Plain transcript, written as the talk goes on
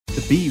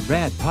Be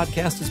Rad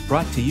podcast is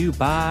brought to you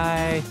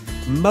by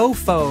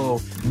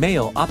MoFo,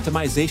 male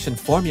optimization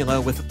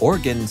formula with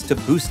organs to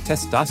boost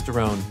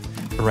testosterone.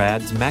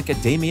 Brad's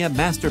macadamia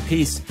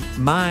masterpiece,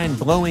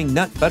 mind-blowing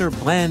nut butter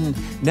blend,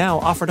 now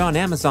offered on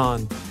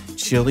Amazon.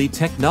 Chili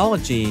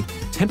Technology,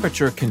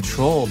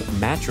 temperature-controlled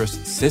mattress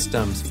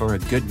systems for a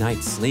good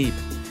night's sleep.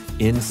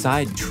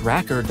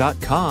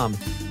 InsideTracker.com,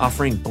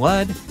 offering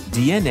blood,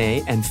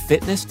 DNA, and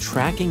fitness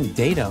tracking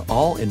data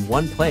all in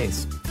one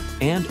place.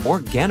 And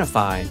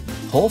Organifi,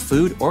 whole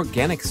food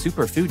organic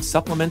superfood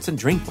supplements and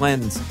drink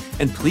blends.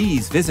 And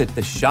please visit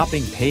the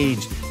shopping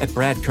page at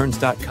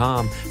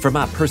bradkearns.com for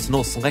my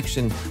personal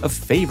selection of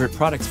favorite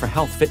products for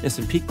health, fitness,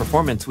 and peak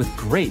performance with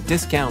great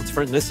discounts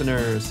for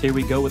listeners. Here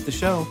we go with the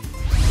show.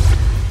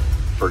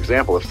 For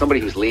example, if somebody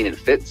who's lean and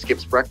fit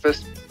skips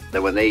breakfast,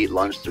 then when they eat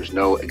lunch, there's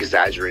no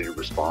exaggerated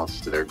response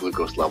to their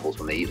glucose levels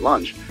when they eat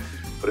lunch.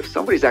 But if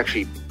somebody's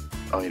actually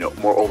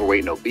more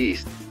overweight and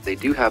obese, they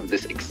do have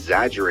this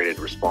exaggerated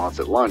response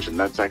at lunch, and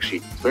that's actually,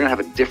 they're going to have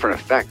a different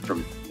effect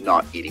from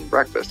not eating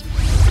breakfast.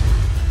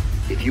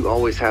 If you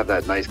always have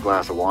that nice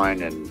glass of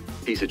wine and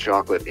piece of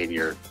chocolate in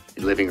your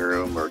living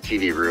room or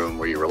TV room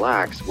where you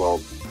relax, well,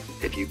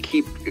 if you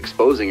keep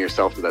exposing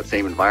yourself to that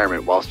same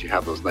environment whilst you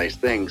have those nice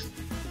things,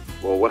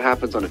 well, what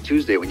happens on a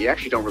Tuesday when you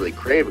actually don't really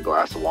crave a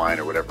glass of wine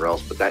or whatever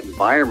else, but that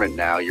environment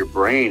now, your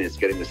brain is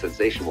getting the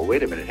sensation, well,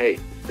 wait a minute, hey,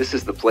 this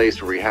is the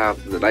place where we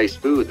have the nice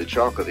food, the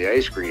chocolate, the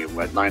ice cream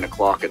at 9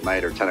 o'clock at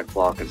night or 10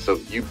 o'clock. And so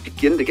you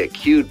begin to get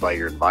cued by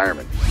your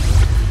environment.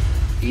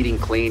 Eating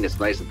clean, it's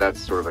nice that that's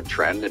sort of a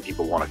trend and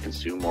people want to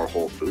consume more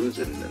whole foods,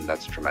 and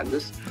that's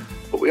tremendous.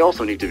 But we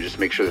also need to just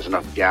make sure there's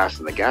enough gas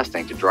in the gas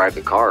tank to drive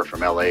the car from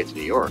LA to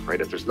New York,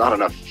 right? If there's not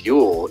enough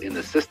fuel in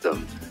the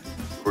system,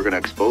 we're going to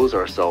expose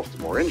ourselves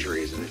to more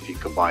injuries. And if you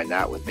combine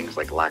that with things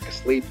like lack of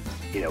sleep,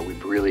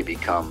 we've really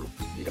become,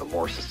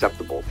 more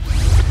susceptible.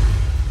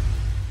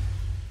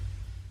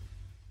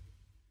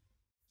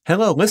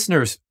 Hello,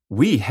 listeners.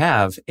 We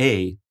have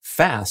a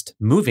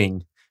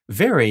fast-moving,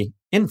 very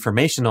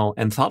informational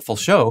and thoughtful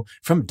show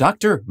from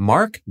Dr.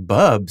 Marc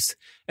Bubbs,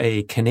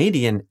 a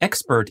Canadian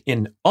expert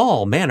in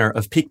all manner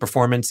of peak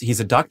performance. He's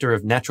a doctor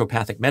of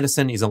naturopathic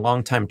medicine. He's a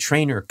longtime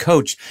trainer,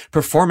 coach,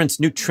 performance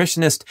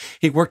nutritionist.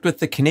 He worked with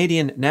the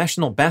Canadian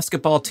national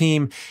basketball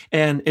team,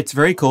 and it's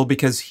very cool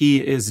because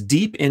he is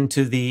deep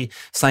into the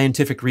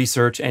scientific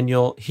research, and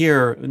you'll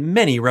hear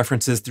many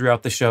references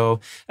throughout the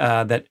show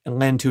that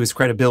lend to his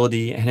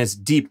credibility and his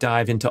deep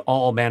dive into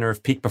all manner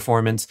of peak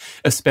performance,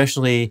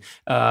 especially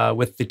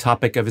with the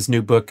topic of his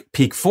new book,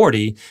 Peak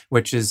 40,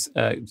 which is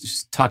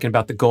just talking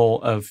about the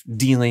goal of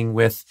dealing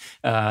with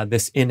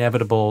this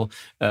inevitable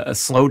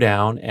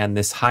slowdown and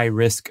this high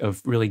risk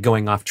of really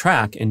going off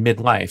track in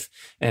midlife.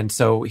 And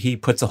so he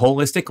puts a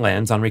holistic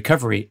lens on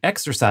recovery,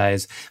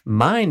 exercise,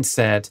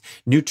 mindset,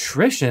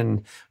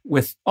 nutrition,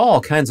 with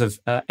all kinds of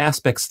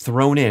aspects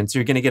thrown in. So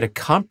you're going to get a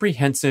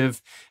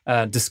comprehensive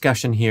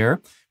discussion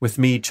here with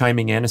me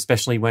chiming in,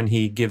 especially when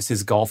he gives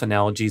his golf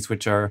analogies,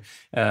 which are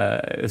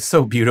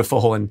so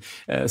beautiful and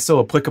so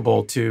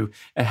applicable to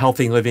a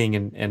healthy living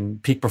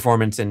and peak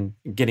performance and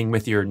getting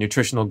with your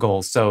nutritional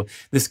goals. So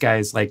this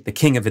guy's like the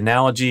king of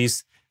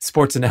analogies,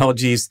 sports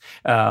analogies,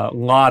 a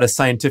lot of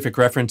scientific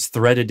reference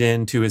threaded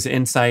into his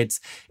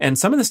insights. And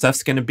some of the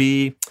stuff's going to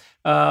be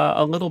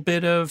a little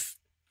bit of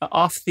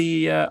off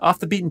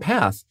the beaten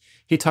path.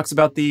 He talks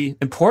about the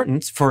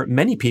importance for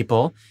many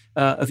people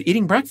of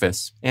eating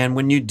breakfast. And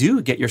when you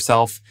do get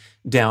yourself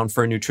down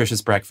for a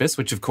nutritious breakfast,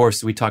 which of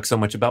course we talk so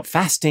much about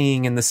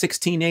fasting and the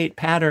 16-8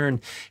 pattern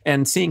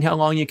and seeing how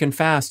long you can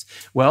fast.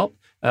 Well,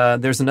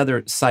 there's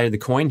another side of the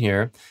coin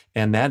here,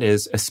 and that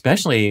is,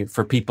 especially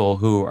for people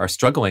who are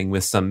struggling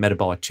with some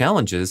metabolic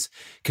challenges,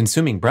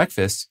 consuming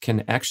breakfast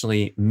can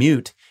actually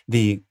mute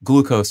the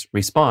glucose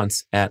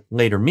response at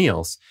later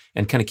meals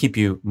and kind of keep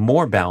you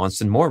more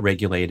balanced and more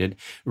regulated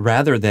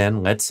rather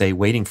than, let's say,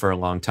 waiting for a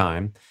long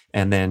time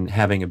and then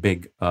having a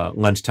big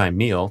lunchtime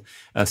meal,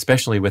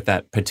 especially with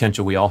that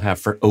potential we all have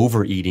for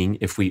overeating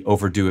if we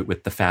overdo it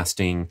with the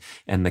fasting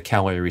and the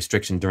calorie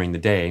restriction during the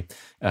day.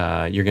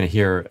 You're going to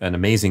hear an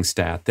amazing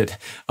stat that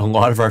a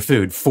lot of our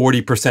food,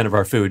 40% of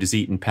our food is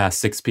eaten past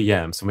 6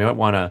 p.m. So we might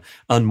want to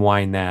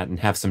unwind that and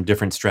have some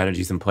different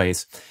strategies in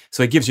place.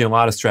 So it gives you a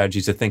lot of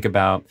strategies to think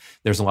about.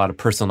 There's a lot of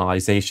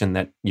personalization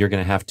that you're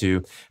going to have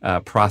to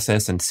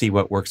process and see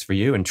what works for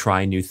you and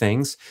try new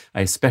things.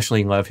 I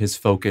especially love his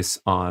focus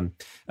on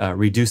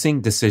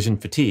reducing decision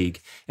fatigue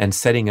and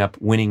setting up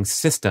winning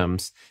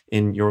systems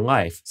in your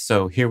life.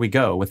 So here we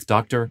go with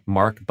Dr.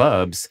 Marc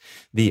Bubbs,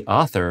 the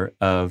author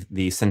of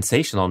the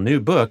sensational new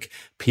book,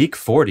 Peak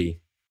 40.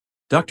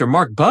 Dr.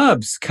 Marc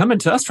Bubbs, coming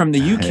to us from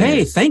the UK.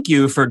 Hey. Thank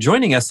you for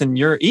joining us in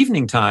your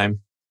evening time.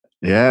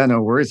 Yeah,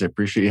 no worries. I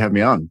appreciate you having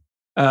me on.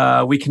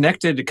 We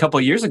connected a couple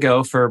of years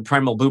ago for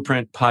Primal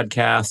Blueprint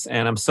podcast,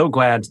 and I'm so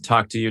glad to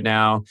talk to you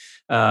now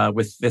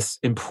with this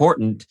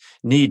important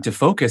need to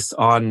focus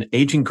on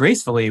aging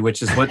gracefully,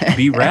 which is what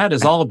Be Rad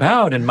is all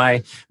about and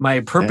my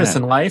purpose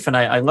in life. And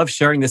I love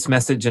sharing this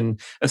message, and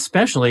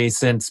especially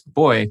since,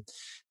 boy,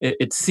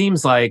 it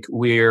seems like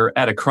we're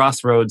at a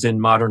crossroads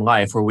in modern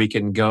life where we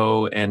can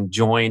go and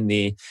join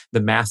the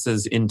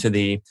masses into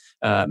the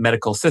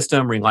medical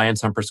system,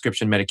 reliance on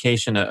prescription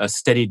medication, a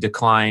steady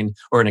decline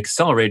or an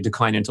accelerated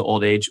decline into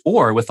old age,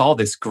 or with all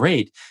this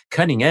great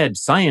cutting edge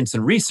science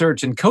and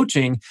research and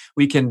coaching,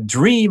 we can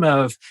dream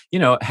of,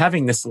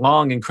 having this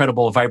long,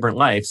 incredible, vibrant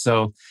life.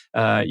 So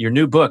your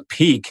new book,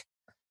 Peak,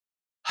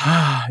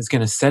 is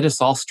going to set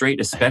us all straight,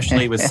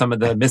 especially with some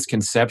of the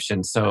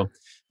misconceptions. So,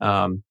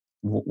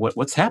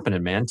 what's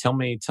happening, man? Tell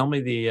me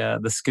the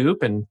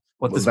scoop and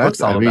what this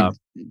book's all about.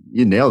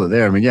 You nailed it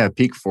there. I mean, yeah,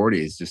 Peak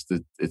 40 is just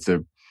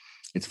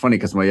it's funny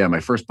because my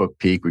first book,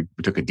 Peak, we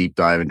took a deep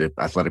dive into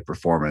athletic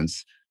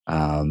performance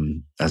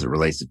as it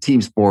relates to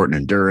team sport and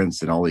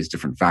endurance and all these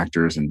different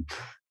factors.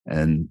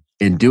 And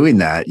in doing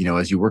that,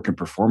 as you work in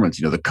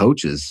performance, the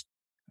coaches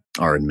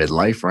are in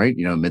midlife, right?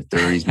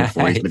 Mid-30s,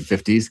 mid-40s,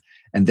 mid-50s,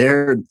 and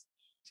they're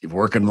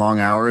working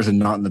long hours and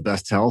not in the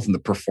best health. And the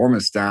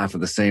performance staff are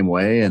the same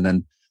way. And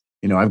then,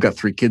 I've got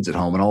 3 kids at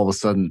home, and all of a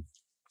sudden,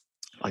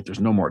 like, there's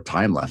no more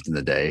time left in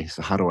the day.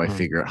 So how do I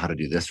figure out how to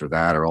do this or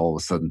that? Or all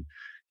of a sudden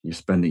you're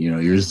spending,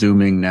 you're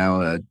Zooming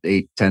now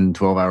 8, 10,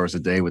 12 hours a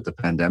day with the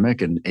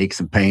pandemic, and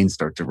aches and pains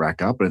start to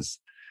rack up.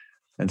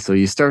 And so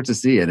you start to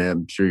see, and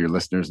I'm sure your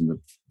listeners and the,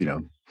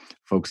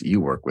 folks that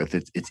you work with,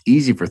 it's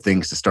easy for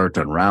things to start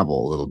to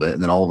unravel a little bit.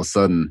 And then all of a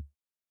sudden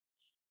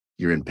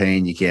you're in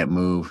pain, you can't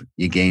move,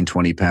 you gain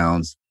 20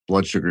 pounds,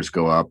 blood sugars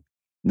go up.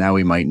 Now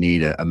we might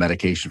need a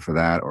medication for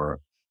that, or,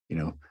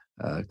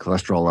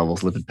 cholesterol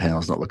levels, lipid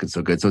panels not looking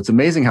so good. So it's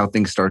amazing how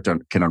things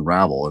can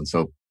unravel. And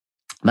so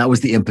that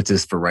was the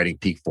impetus for writing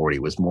Peak 40,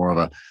 was more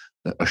of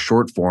a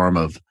short form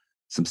of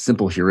some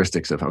simple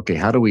heuristics of, okay,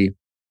 how do we,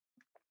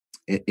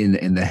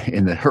 in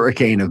the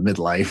hurricane of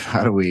midlife,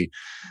 how do we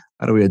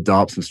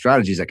adopt some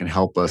strategies that can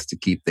help us to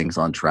keep things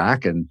on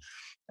track and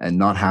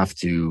not have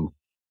to,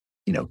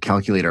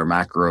 calculate our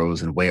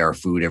macros and weigh our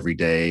food every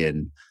day.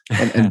 And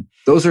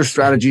those are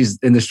strategies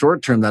in the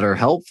short term that are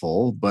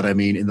helpful. But I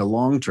mean, in the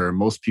long term,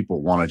 most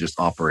people want to just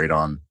operate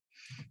on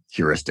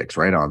heuristics,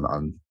 right?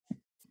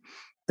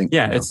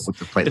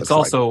 It's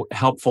also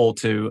helpful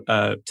to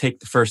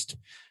take the first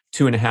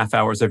 2.5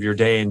 hours of your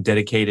day and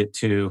dedicate it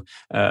to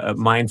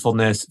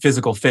mindfulness,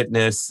 physical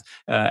fitness,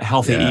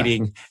 healthy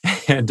eating.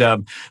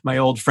 And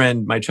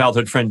my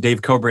childhood friend,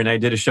 Dave Cobra, and I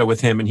did a show with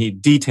him, and he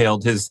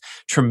detailed his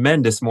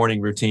tremendous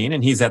morning routine.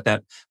 And he's at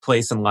that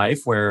place in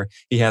life where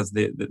he has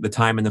the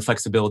time and the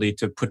flexibility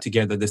to put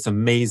together this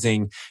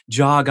amazing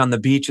jog on the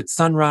beach at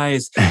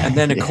sunrise, and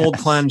then a cold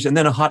plunge, and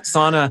then a hot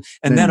sauna,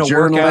 and then a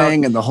workout.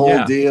 And the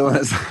whole deal.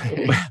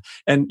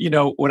 And,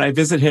 when I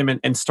visit him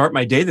and start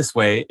my day this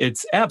way,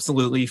 it's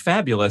absolutely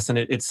fabulous. And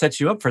it sets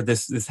you up for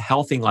this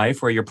healthy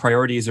life where your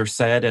priorities are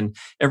set and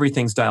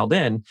everything's dialed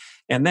in.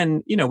 And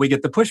then, we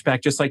get the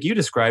pushback, just like you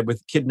described,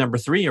 with kid number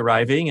 3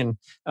 arriving, and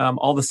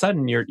all of a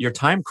sudden your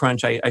time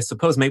crunch. I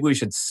suppose maybe we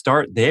should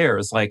start there.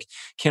 Is like,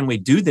 can we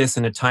do this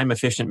in a time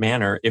efficient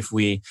manner if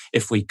we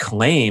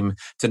claim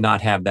to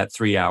not have that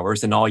 3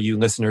 hours? And all you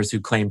listeners who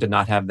claim to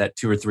not have that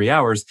 2 or 3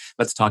 hours,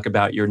 let's talk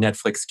about your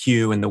Netflix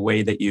queue and the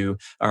way that you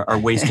are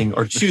wasting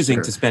or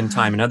choosing to spend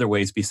time in other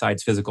ways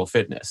besides physical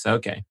fitness.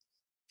 Okay.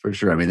 For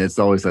sure. I mean, it's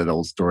always that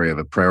old story of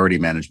a priority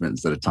management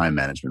instead of time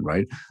management,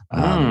 right?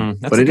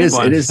 But it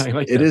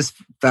is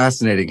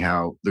fascinating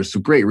how there's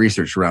some great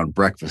research around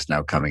breakfast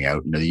now coming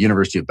out. The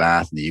University of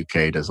Bath in the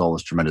UK does all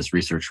this tremendous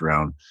research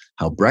around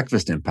how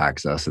breakfast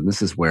impacts us. And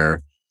this is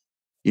where,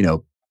 a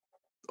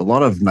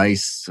lot of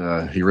nice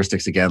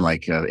heuristics, again,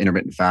 like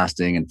intermittent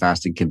fasting and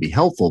fasting can be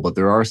helpful, but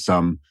there are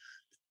some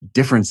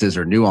differences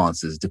or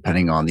nuances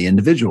depending on the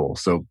individual.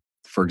 So,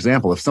 for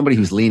example, if somebody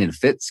who's lean and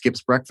fit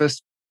skips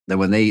breakfast, then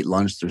when they eat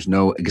lunch, there's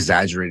no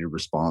exaggerated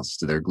response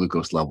to their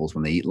glucose levels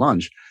when they eat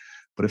lunch.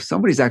 But if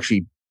somebody's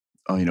actually,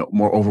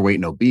 more overweight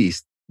and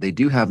obese, they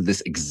do have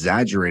this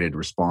exaggerated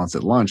response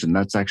at lunch. And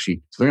that's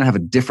actually, so they're going to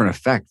have a different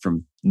effect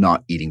from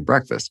not eating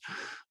breakfast.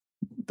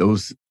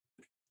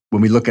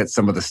 When we look at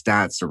some of the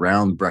stats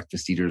around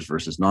breakfast eaters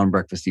versus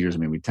non-breakfast eaters, I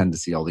mean, we tend to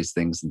see all these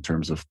things in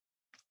terms of,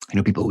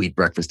 people who eat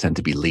breakfast tend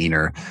to be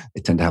leaner.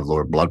 They tend to have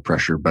lower blood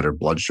pressure, better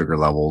blood sugar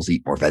levels,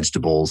 eat more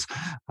vegetables.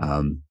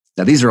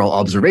 Now, these are all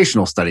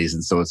observational studies.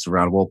 And so it's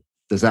around, well,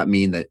 does that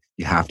mean that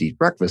you have to eat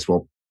breakfast?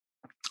 Well,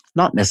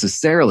 not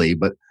necessarily,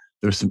 but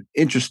there's some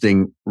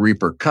interesting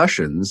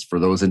repercussions for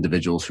those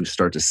individuals who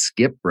start to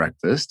skip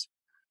breakfast.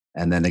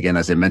 And then again,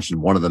 as I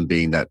mentioned, one of them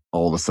being that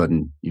all of a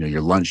sudden,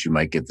 your lunch, you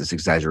might get this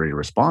exaggerated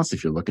response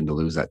if you're looking to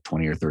lose that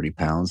 20 or 30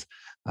 pounds.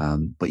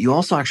 But you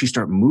also actually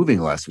start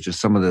moving less, which is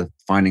some of the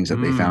findings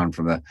that they found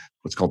from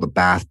what's called the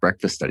Bath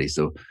breakfast study.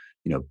 So,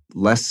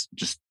 less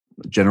just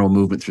general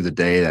movement through the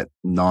day, that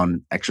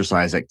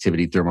non-exercise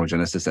activity,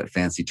 thermogenesis, that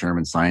fancy term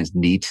in science,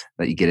 NEAT,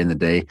 that you get in the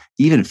day,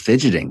 even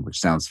fidgeting, which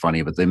sounds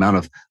funny, but the amount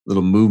of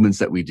little movements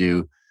that we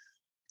do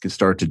can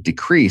start to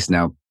decrease.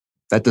 Now,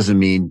 that doesn't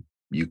mean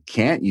you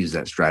can't use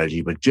that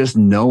strategy, but just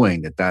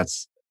knowing that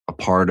that's a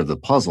part of the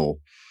puzzle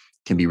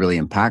can be really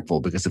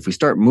impactful, because if we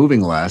start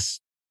moving less,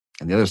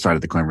 And the other side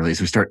of the coin really is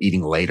we start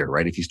eating later,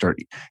 right? If you start,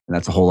 and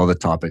that's a whole other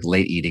topic.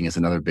 Late eating is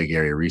another big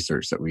area of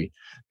research that we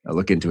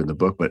look into in the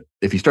book. But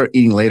if you start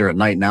eating later at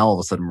night, now all of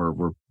a sudden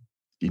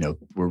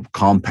we're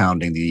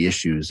compounding the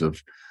issues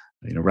of,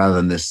 rather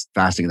than this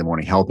fasting in the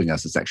morning helping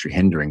us, it's actually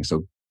hindering.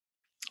 So,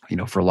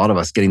 for a lot of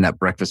us, getting that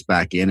breakfast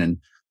back in, and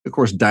of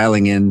course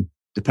dialing in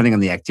depending on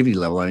the activity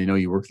level. I know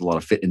you work with a lot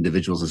of fit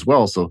individuals as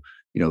well, so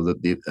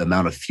the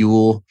amount of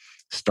fuel,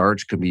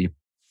 starch could be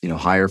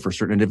higher for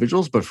certain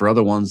individuals, but for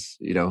other ones,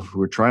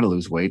 who are trying to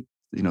lose weight,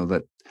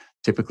 that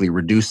typically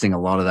reducing a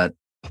lot of that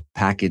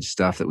packaged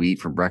stuff that we eat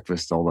for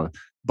breakfast, all the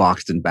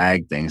boxed and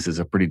bagged things, is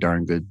a pretty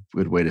darn good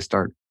way to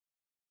start.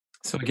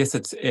 So I guess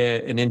it's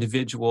an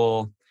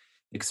individual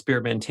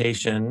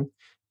experimentation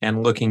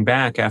and looking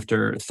back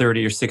after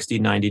 30 or 60,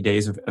 90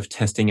 days of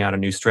testing out a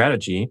new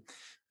strategy,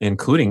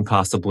 including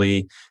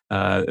possibly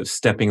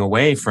stepping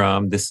away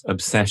from this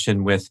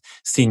obsession with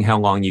seeing how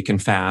long you can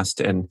fast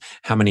and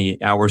how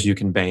many hours you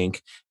can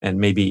bank, and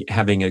maybe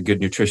having a good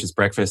nutritious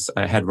breakfast.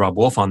 I had Rob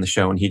Wolf on the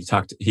show, and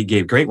he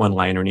gave a great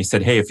one-liner, and he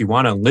said, hey, if you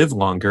want to live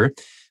longer,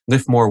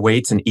 lift more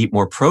weights and eat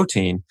more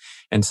protein.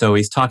 And so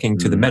he's talking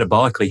to the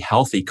metabolically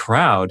healthy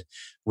crowd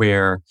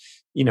where,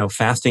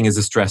 fasting is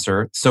a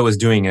stressor. So is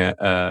doing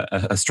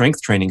a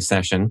strength training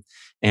session.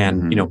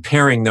 And,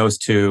 pairing those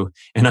two,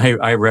 and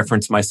I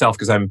reference myself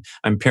because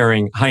I'm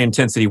pairing high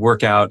intensity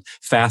workout,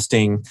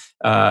 fasting,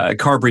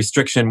 carb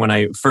restriction when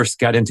I first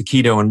got into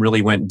keto and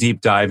really went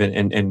deep dive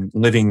and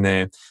living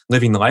the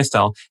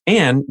lifestyle,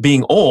 and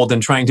being old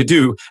and trying to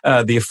do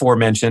the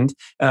aforementioned.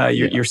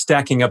 You're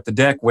stacking up the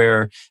deck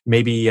where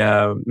maybe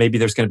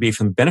there's going to be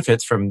some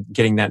benefits from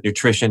getting that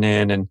nutrition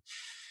in. And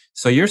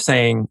so you're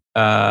saying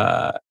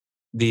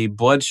the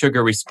blood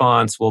sugar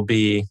response will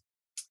be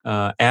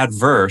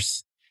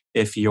adverse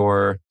if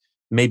you're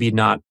maybe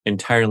not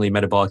entirely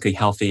metabolically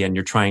healthy and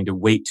you're trying to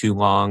wait too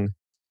long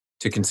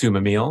to consume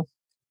a meal?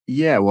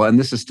 Yeah, well, and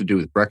this is to do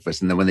with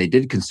breakfast. And then when they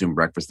did consume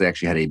breakfast, they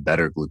actually had a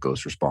better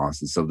glucose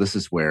response. And so this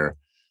is where,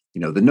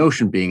 the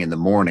notion being in the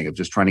morning of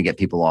just trying to get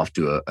people off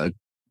to a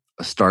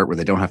start where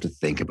they don't have to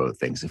think about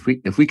things.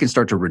 If we can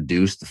start to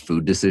reduce the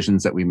food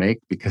decisions that we make,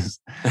 because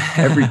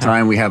every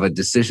time we have a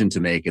decision to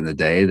make in the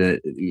day,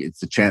 that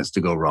it's a chance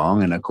to go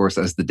wrong. And of course,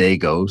 as the day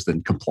goes,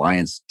 then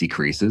compliance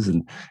decreases.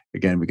 And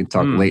again, we can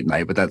talk late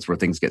night, but that's where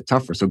things get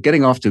tougher. So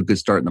getting off to a good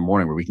start in the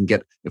morning where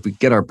if we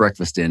get our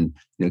breakfast in,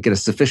 get a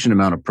sufficient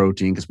amount of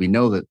protein, because we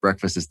know that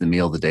breakfast is the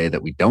meal of the day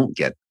that we don't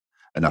get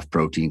enough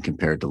protein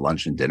compared to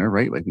lunch and dinner,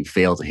 right? Like we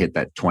fail to hit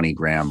that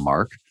 20-gram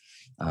mark.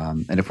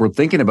 And if we're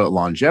thinking about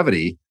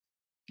longevity,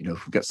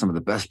 we've got some of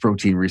the best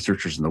protein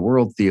researchers in the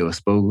world, Theo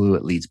Espoglu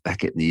at Leeds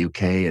Beckett in the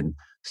UK, and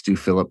Stu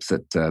Phillips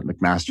at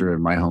McMaster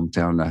in my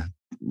hometown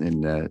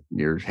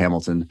near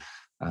Hamilton,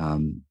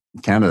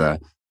 Canada.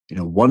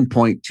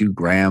 1.2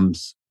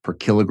 grams per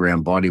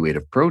kilogram body weight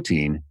of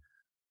protein.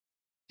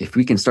 If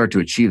we can start to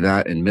achieve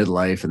that in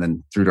midlife and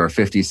then through to our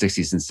 50s,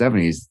 60s, and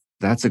 70s,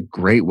 that's a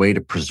great way to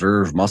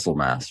preserve muscle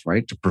mass,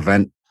 right? To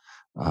prevent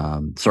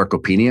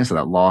sarcopenia, so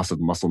that loss of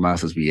muscle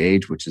mass as we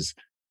age, which is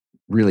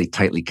really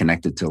tightly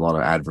connected to a lot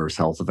of adverse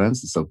health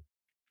events. And so,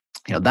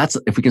 that's,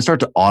 if we can start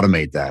to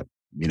automate that,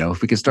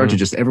 if we can start to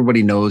just,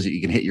 everybody knows that you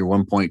can hit your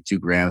 1.2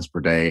 grams per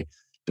day,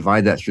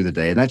 divide that through the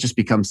day, and that just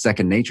becomes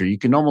second nature. You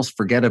can almost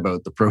forget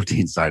about the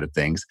protein side of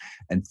things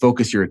and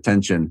focus your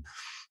attention,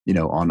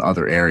 on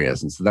other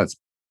areas. And so that's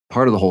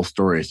part of the whole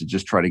story, is to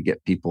just try to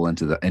get people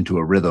into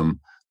a rhythm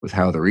with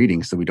how they're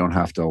eating. So we don't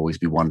have to always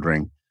be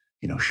wondering,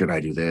 should I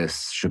do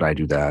this? Should I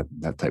do that?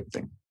 That type of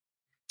thing.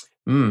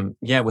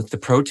 Yeah, with the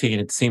protein,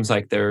 it seems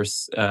like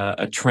there's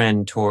a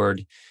trend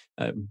toward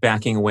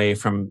backing away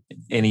from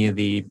any of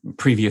the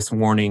previous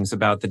warnings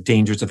about the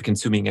dangers of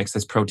consuming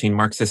excess protein.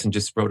 Marc Sisson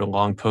just wrote a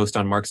long post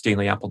on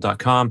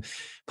marksdailyapple.com.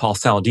 Paul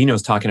Saladino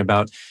is talking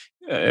about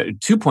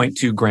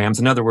 2.2 grams.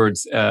 In other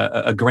words,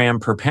 a gram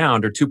per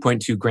pound, or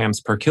 2.2 grams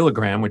per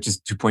kilogram, which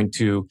is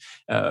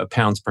 2.2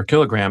 pounds per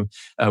kilogram,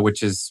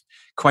 which is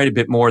quite a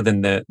bit more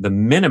than the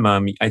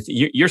minimum.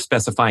 You're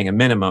specifying a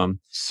minimum.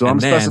 So I'm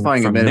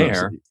specifying a minimum.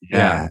 There,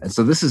 yeah. And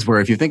so this is where,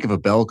 if you think of a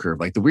bell curve,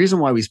 like the reason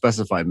why we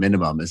specify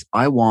minimum is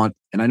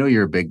and I know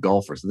you're a big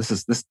golfer, so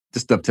this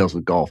dovetails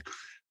with golf.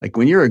 Like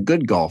when you're a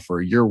good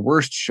golfer, your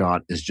worst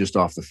shot is just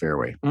off the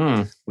fairway.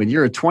 When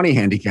you're a 20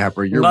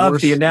 handicapper,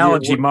 the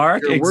analogy,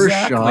 Marc. Your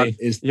worst shot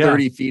is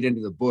 30 feet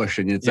into the bush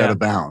and it's out of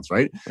bounds,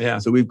 right? Yeah.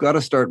 So we've got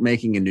to start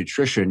making in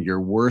nutrition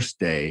your worst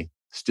day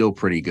still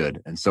pretty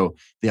good. And so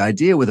the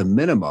idea with a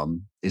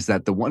minimum is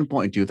that the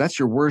 1.2, if that's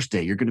your worst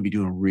day, you're going to be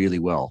doing really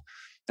well.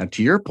 Now,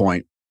 to your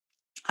point,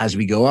 as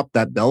we go up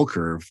that bell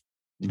curve,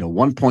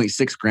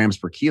 1.6 grams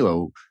per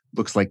kilo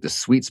looks like the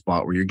sweet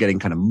spot where you're getting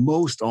kind of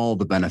most all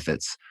the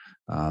benefits.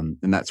 And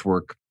that's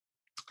work,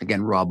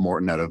 again, Rob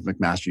Morton out of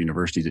McMaster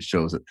University, that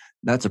shows that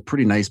that's a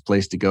pretty nice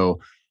place to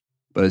go.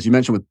 But as you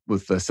mentioned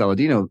with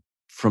Saladino,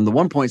 from the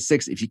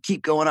 1.6, if you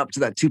keep going up to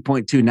that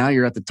 2.2, now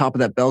you're at the top of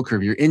that bell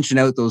curve. You're inching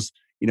out those,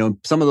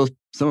 some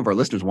of our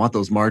listeners want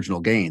those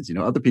marginal gains.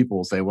 Other people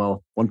will say,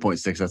 well,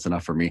 1.6, that's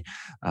enough for me.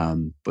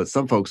 But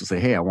some folks will say,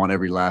 hey, I want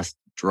every last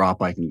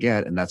drop I can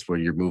get. And that's where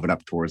you're moving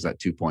up towards that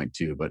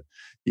 2.2. But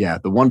yeah,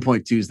 the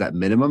 1.2 is that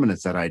minimum. And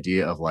it's that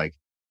idea of like,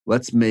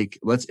 let's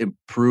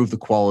improve the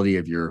quality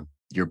of your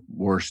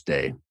worst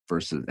day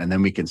versus, and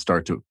then we can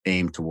start to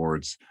aim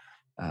towards,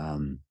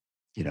 maximizing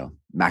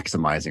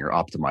or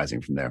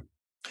optimizing from there.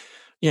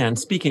 Yeah, and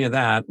speaking of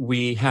that,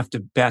 we have to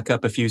back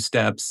up a few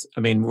steps. I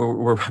mean,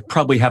 we're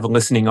probably have a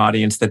listening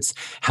audience that's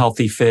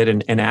healthy, fit,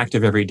 and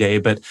active every day.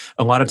 But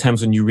a lot of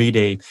times when you read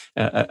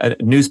a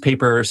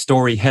newspaper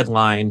story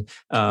headline,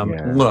 Yeah.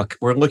 look,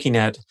 we're looking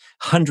at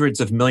hundreds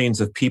of millions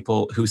of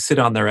people who sit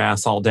on their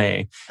ass all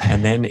day.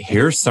 And then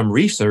here's some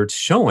research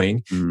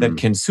showing that Mm,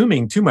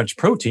 consuming too much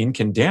protein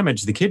can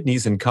damage the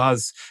kidneys and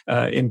cause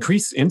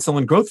increased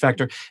insulin growth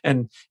factor.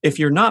 And if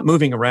you're not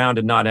moving around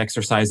and not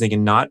exercising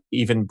and not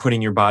even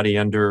putting your body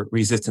under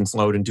resistance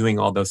load and doing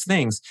all those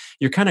things,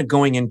 you're kind of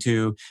going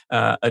into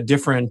a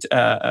different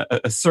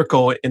a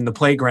circle in the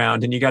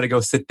playground, and you got to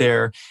go sit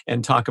there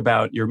and talk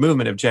about your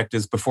movement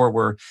objectives before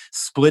we're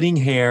splitting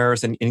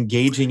hairs and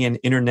engaging in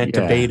internet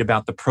yeah, debate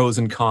about the pros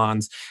and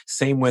cons.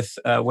 Same with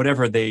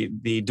whatever the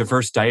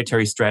diverse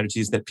dietary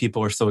strategies that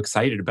people are so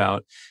excited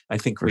about. I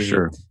think for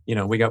sure.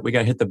 we got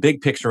to hit the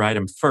big picture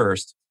item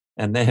first,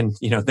 and then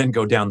then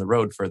go down the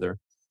road further.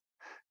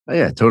 Oh,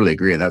 yeah, totally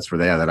agree. And that's where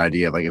they have that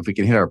idea of like, if we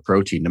can hit our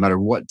protein, no matter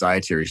what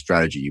dietary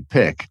strategy you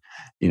pick,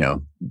 you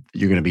know,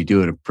 you're going to be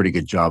doing a pretty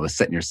good job of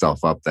setting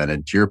yourself up then.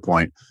 And to your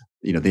point,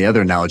 the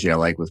other analogy I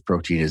like with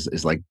protein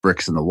is like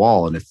bricks in the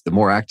wall. And if the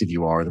more active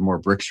you are, the more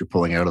bricks you're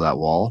pulling out of that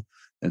wall.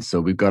 And so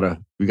we got to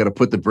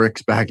put the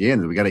bricks back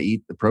in. We got to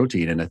eat the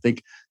protein. And I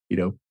think,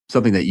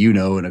 something that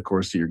and of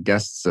course your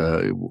guests,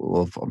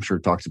 I'm sure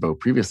talked about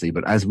previously,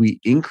 but as we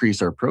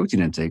increase our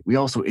protein intake, we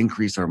also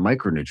increase our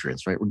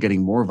micronutrients, right? We're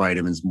getting more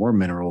vitamins, more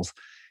minerals.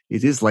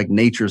 It is like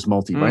nature's Mm.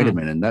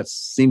 multivitamin, and that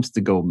seems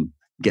to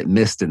get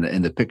missed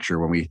in the picture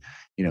when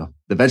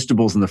the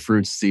vegetables and the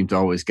fruits seem to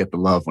always get the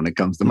love when it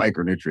comes to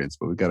micronutrients,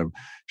 but we've got to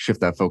shift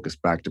that focus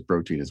back to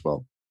protein as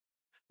well.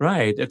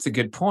 Right, that's a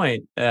good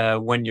point.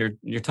 When you're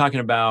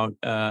talking about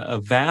a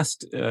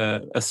vast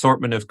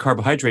assortment of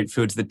carbohydrate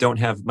foods that don't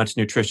have much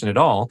nutrition at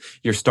all,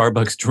 your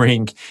Starbucks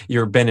drink,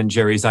 your Ben and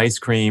Jerry's ice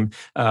cream,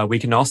 we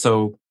can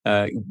also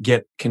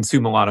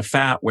consume a lot of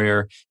fat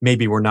where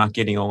maybe we're not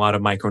getting a lot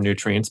of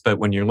micronutrients. But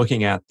when you're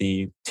looking at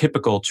the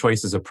typical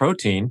choices of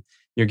protein,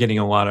 you're getting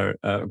a lot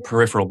of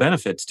peripheral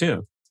benefits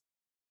too.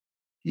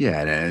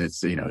 Yeah, and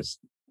it's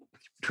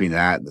between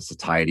that and the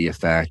satiety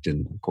effect,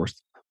 and of course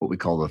what we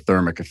call the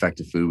thermic effect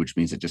of food, which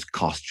means it just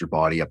costs your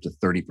body up to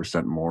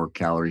 30% more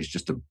calories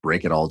just to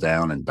break it all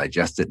down and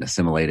digest it and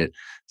assimilate it.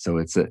 So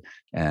it's a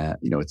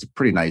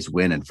pretty nice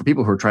win. And for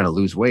people who are trying to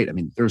lose weight, I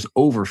mean, there's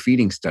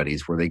overfeeding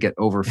studies where they get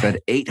overfed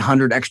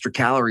 800 extra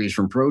calories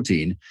from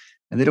protein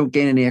and they don't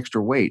gain any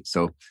extra weight.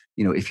 So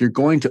if you're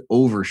going to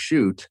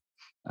overshoot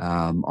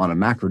on a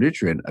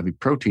macronutrient, I mean,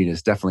 protein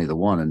is definitely the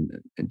one.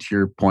 And to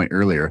your point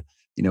earlier,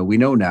 we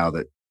know now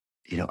that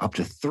up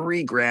to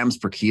 3 grams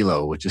per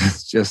kilo, which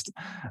is just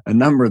a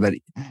number that,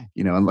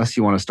 unless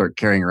you want to start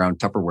carrying around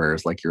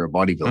Tupperwares like you're a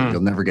bodybuilder, Mm.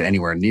 you'll never get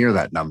anywhere near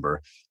that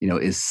number,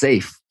 is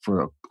safe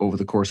for over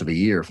the course of a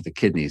year for the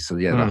kidneys. So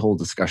yeah, the Mm. whole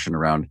discussion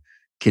around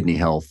kidney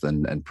health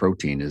and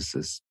protein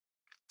is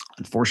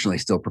unfortunately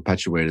still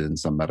perpetuated in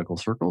some medical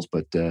circles,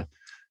 but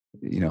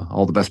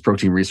all the best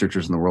protein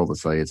researchers in the world will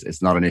say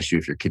it's not an issue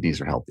if your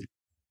kidneys are healthy.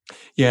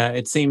 Yeah,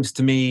 it seems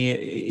to me,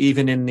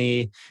 even in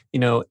the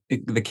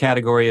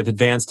category of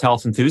advanced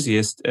health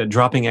enthusiasts,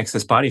 dropping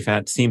excess body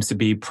fat seems to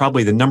be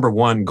probably the number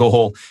one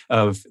goal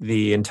of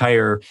the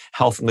entire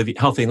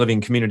healthy living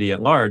community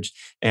at large.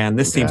 And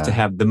this seems to Yeah.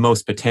 have the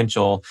most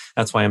potential.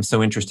 That's why I'm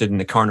so interested in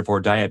the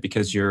carnivore diet,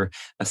 because you're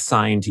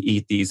assigned to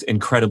eat these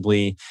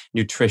incredibly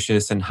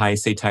nutritious and high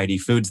satiety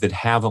foods that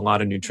have a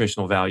lot of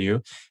nutritional value.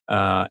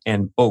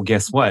 And oh,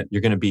 guess what?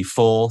 You're going to be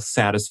full,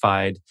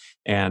 satisfied,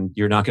 and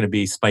you're not going to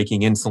be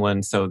spiking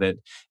insulin so that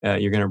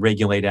you're going to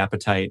regulate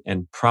appetite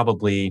and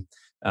probably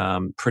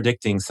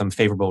predicting some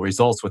favorable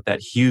results with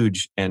that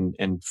huge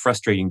and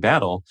frustrating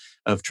battle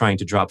of trying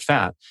to drop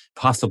fat,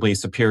 possibly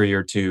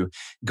superior to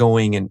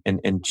going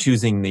and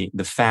choosing the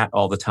fat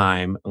all the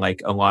time,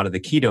 like a lot of the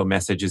keto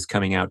message is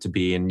coming out to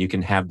be. And you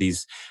can have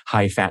these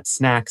high fat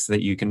snacks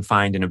that you can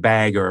find in a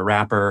bag or a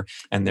wrapper,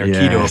 and they're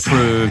keto Yes.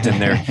 approved,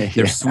 and they're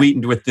Yeah.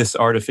 sweetened with this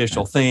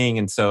artificial thing.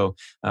 And so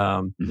it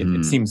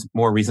Mhm. seems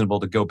more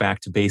reasonable to go back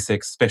to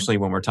basics, especially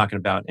when we're talking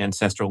about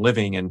ancestral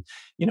living. And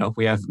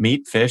we have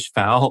meat, fish,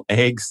 fowl,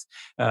 eggs.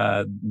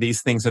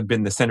 These things have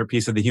been the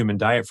centerpiece of the human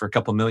diet for a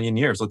couple million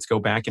years. Let's go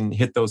back and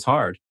hit those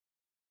hard.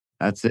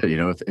 That's it.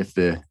 If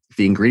the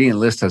ingredient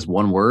list has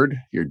one word,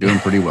 you're doing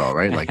pretty well,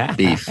 right? Like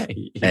beef, Yeah,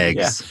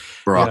 eggs, yeah.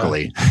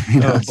 broccoli.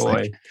 Oh It's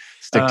like boy.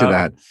 stick to Uh,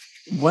 that.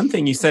 One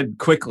thing you said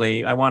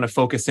quickly, I want to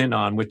focus in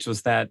on, which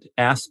was that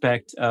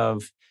aspect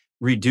of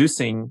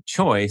reducing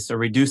choice or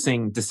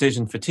reducing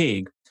decision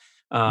fatigue.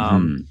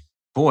 Um, Mhm.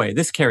 Boy,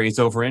 this carries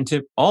over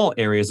into all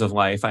areas of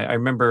life. I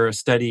remember a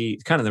study,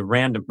 kind of the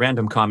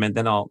random comment.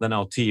 Then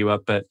I'll tee you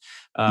up. But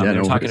Yeah, they were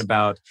no talking worries.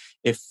 about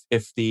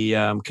if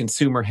the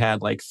consumer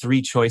had like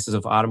three choices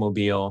of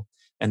automobile,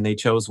 and they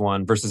chose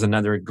one versus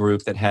another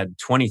group that had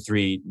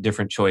 23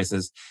 different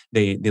choices,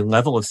 the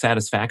level of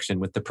satisfaction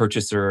with the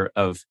purchaser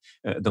of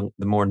the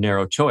more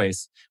narrow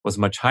choice was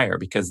much higher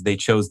because they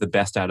chose the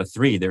best out of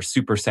three. They're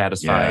super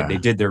satisfied. They Yeah.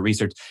 did their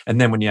research. And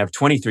then when you have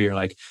 23, you're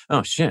like,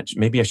 oh shit,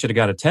 maybe I should have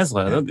got a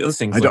Tesla. Yeah. Those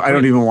things I look don't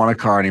great. even want a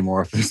car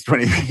anymore if there's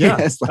 20. Yeah.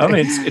 It's I like,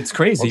 mean, it's I'll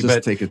crazy, just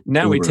but take it.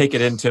 now we Uber. take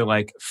it into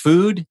like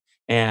food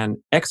and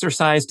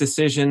exercise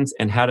decisions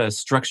and how to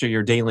structure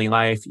your daily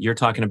life. You're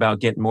talking about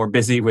getting more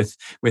busy with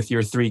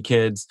your three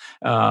kids.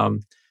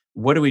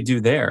 What do we do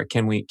there?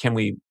 Can we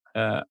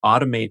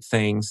automate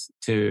things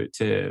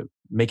to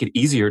make it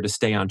easier to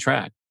stay on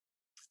track?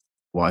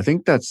 Well, I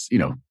think that's,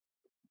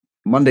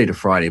 Monday to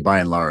Friday, by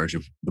and large,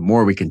 if the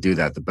more we can do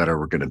that, the better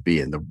we're going to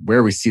be. And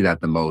where we see that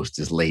the most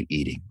is late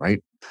eating,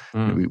 right?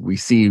 Mm. We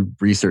see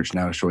research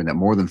now showing that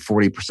more than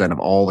 40% of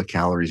all the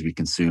calories we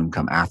consume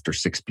come after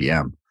 6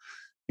 p.m.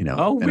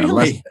 Oh, And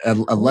really?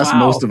 unless Wow.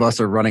 most of us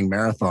are running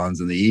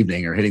marathons in the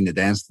evening or hitting the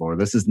dance floor,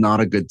 this is not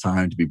a good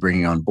time to be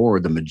bringing on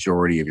board the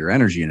majority of your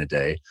energy in a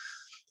day.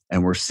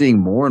 And we're seeing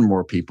more and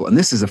more people, and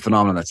this is a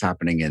phenomenon that's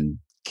happening in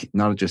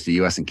not just the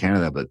US and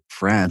Canada, but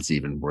France,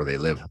 even where they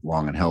live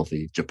long and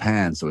healthy,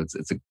 Japan. So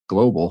it's a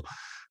global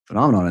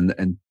phenomenon.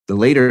 And the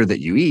later that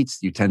you eat,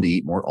 you tend to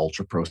eat more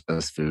ultra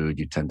processed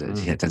food. It tends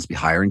to be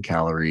higher in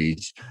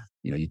calories.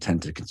 You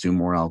tend to consume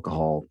more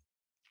alcohol.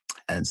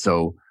 And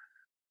so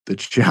the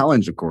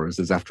challenge, of course,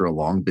 is after a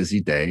long,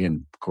 busy day,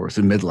 and of course,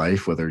 in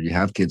midlife, whether you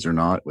have kids or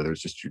not, whether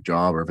it's just your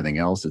job or everything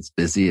else, it's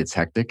busy, it's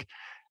hectic.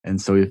 And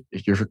so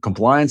if your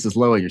compliance is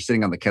low and you're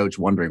sitting on the couch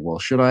wondering, well,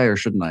 should I or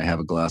shouldn't I have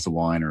a glass of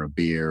wine or a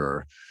beer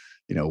or,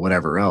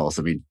 whatever else?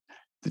 I mean,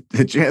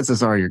 the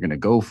chances are you're going to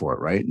go for it,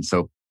 right? And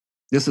so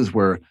this is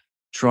where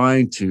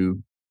trying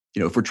to,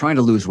 if we're trying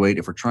to lose weight,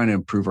 if we're trying to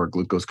improve our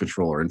glucose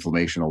control or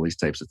inflammation, all these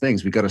types of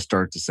things, we got to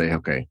start to say,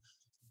 okay,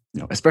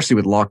 especially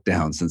with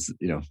lockdown, since,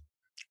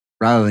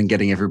 rather than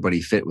getting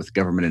everybody fit with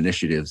government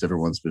initiatives,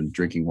 everyone's been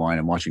drinking wine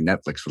and watching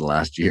Netflix for the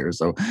last year.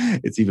 So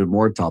it's even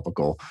more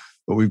topical.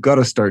 But we've got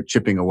to start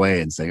chipping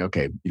away and saying,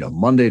 okay,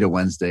 Monday to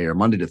Wednesday or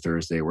Monday to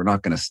Thursday, we're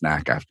not going to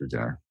snack after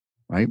dinner,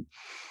 right?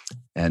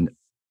 And,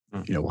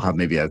 we'll have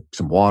maybe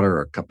some water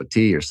or a cup of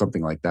tea or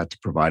something like that to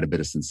provide a bit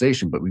of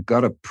sensation. But we've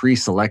got to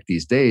pre-select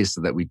these days so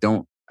that we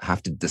don't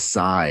have to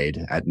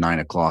decide at 9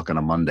 o'clock on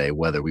a Monday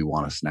whether we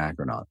want a snack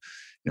or not.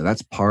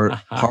 That's part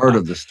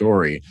of the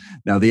story.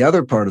 Now, the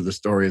other part of the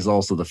story is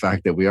also the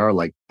fact that we are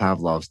like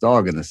Pavlov's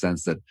dog in the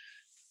sense that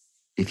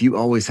if you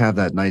always have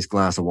that nice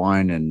glass of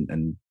wine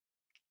and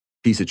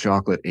piece of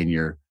chocolate in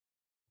your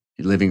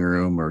living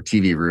room or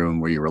TV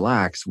room where you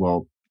relax,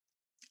 well,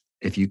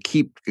 if you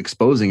keep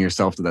exposing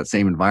yourself to that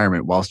same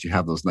environment whilst you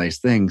have those nice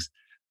things,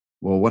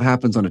 well, what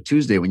happens on a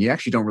Tuesday when you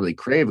actually don't really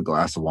crave a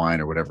glass of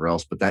wine or whatever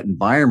else, but that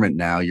environment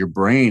now, your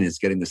brain is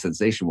getting the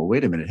sensation, well,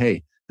 wait a minute,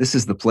 hey, this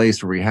is the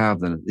place where we have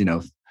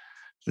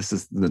this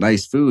is the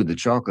nice food, the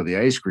chocolate, the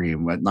ice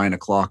cream at 9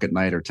 o'clock at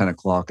night or 10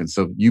 o'clock. And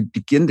so you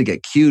begin to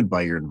get cued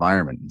by your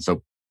environment. And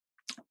so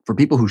for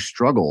people who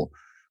struggle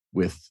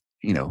with,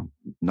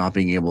 not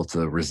being able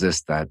to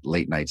resist that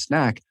late night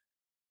snack,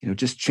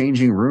 just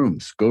changing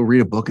rooms, go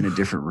read a book in a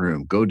different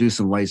room, go do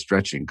some light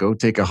stretching, go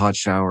take a hot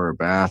shower or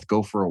bath,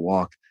 go for a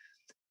walk.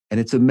 And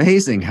it's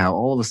amazing how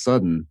all of a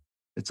sudden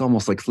it's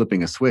almost like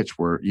flipping a switch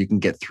where you can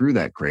get through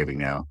that craving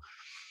now.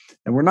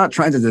 And we're not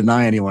trying to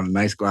deny anyone a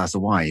nice glass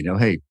of wine.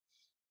 Hey, a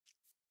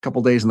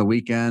couple days on the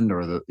weekend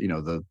or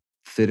the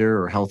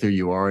fitter or healthier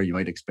you are, you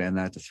might expand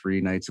that to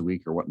 3 nights a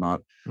week or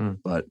whatnot.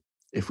 But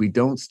if we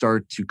don't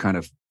start to kind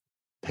of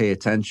pay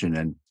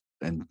attention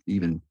and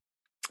even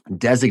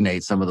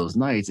designate some of those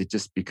nights, it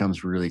just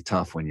becomes really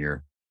tough when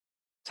you're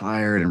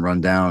tired and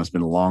run down. It's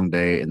been a long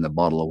day and the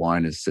bottle of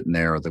wine is sitting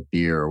there or the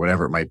beer or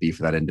whatever it might be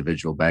for that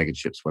individual bag of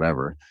chips,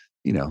 whatever.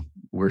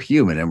 We're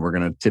human and we're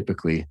going to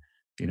typically,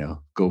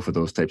 go for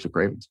those types of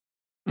cravings.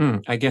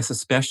 I guess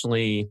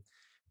especially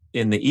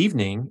in the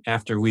evening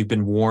after we've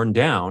been worn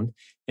down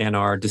and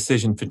our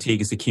decision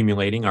fatigue is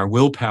accumulating, our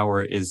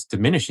willpower is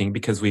diminishing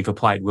because we've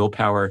applied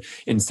willpower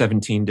in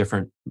 17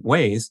 different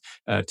ways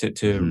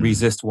to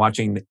resist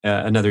watching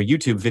another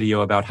YouTube video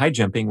about high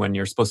jumping when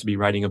you're supposed to be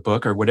writing a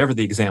book or whatever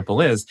the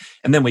example is.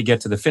 And then we get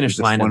to the finish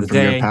line of the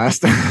day.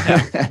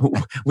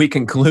 We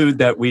conclude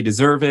that we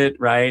deserve it,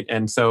 right?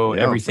 And so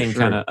everything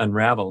kind of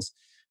unravels.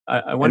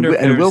 I wonder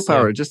and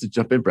willpower, just to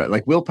jump in, Brett,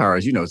 like willpower,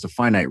 as you know, is a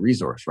finite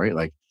resource, right?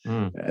 Like,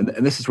 and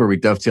this is where we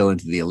dovetail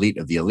into the elite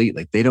of the elite.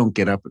 Like they don't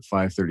get up at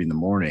 5:30 in the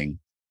morning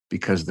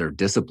because they're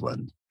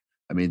disciplined.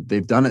 I mean,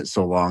 they've done it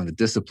so long, the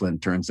discipline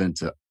turns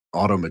into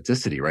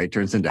automaticity, right?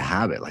 Turns into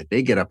habit. Like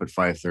they get up at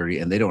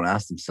 5:30 and they don't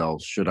ask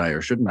themselves, should I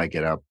or shouldn't I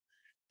get up?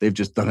 They've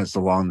just done it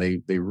so long,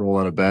 they roll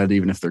out of bed,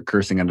 even if they're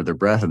cursing under their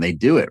breath, and they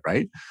do it,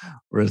 right?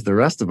 Whereas the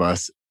rest of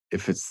us,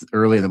 if it's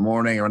early in the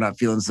morning or we're not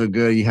feeling so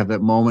good, you have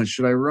that moment,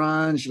 should I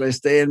run? Should I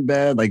stay in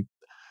bed? Like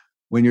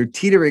when you're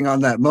teetering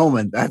on that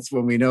moment, that's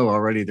when we know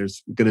already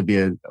there's going to be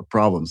a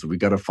problem. So we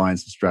got to find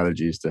some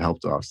strategies to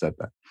help to offset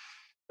that.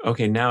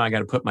 Okay, now I got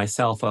to put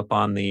myself up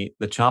on the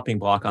chopping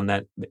block on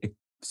that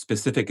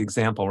specific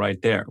example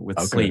right there with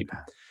sleep.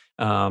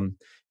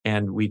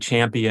 and we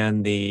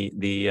champion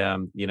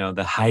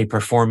the high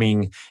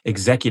performing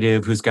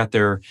executive who's got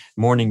their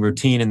morning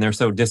routine and they're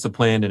so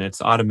disciplined and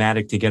it's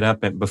automatic to get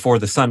up before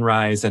the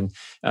sunrise and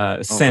Oh,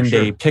 for send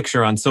a sure.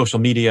 picture on social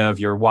media of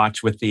your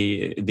watch with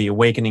the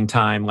awakening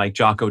time, like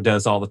Jocko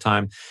does all the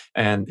time.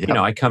 And Yep.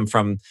 I come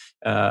from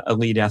a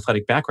lead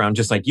athletic background,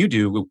 just like you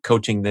do,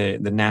 coaching the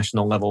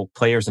national level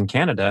players in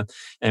Canada.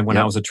 And when I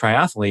Yep. was a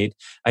triathlete,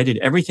 I did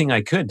everything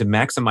I could to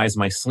maximize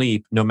my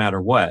sleep no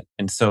matter what.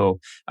 And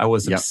so I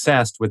was Yep.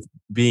 obsessed with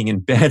being in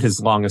bed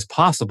as long as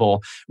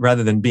possible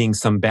rather than being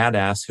some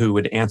badass who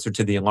would answer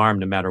to the alarm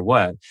no matter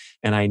what.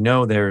 And I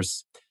know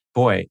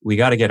we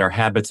got to get our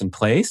habits in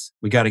place.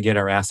 We got to get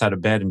our ass out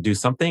of bed and do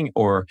something,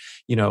 or,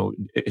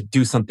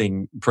 do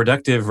something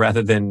productive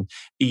rather than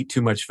eat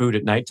too much food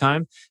at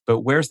nighttime. But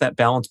where's that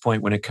balance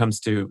point when it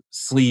comes to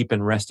sleep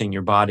and resting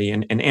your body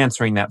and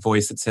answering that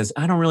voice that says,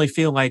 I don't really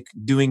feel like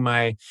doing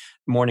my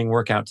morning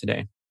workout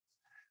today?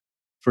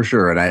 For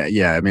sure. And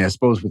I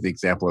suppose with the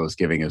example I was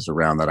giving is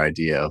around that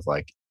idea of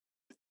like,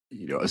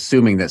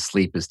 assuming that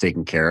sleep is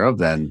taken care of,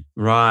 then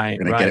Right,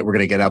 right. we're going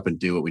to get up and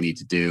do what we need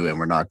to do. And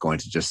we're not going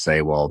to just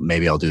say, well,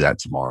 maybe I'll do that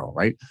tomorrow.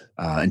 Right.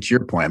 And to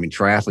your point, I mean,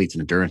 triathletes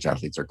and endurance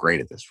athletes are great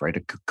at this, right?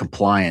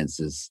 Compliance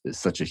is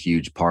such a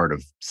huge part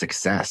of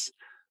success.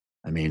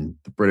 I mean,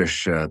 the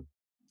British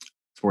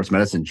Sports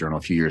Medicine Journal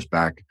a few years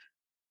back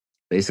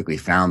basically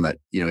found that,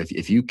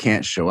 if you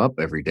can't show up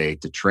every day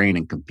to train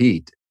and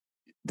compete,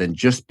 then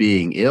just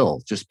being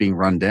ill, just being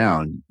run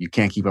down, you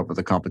can't keep up with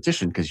the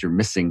competition because you're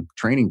missing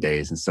training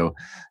days. And so,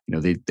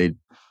 they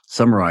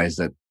summarize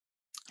that,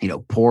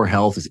 poor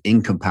health is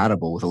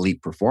incompatible with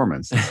elite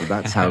performance. And so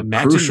that's how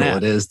Imagine crucial that.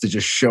 it is to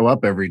just show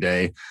up every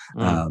day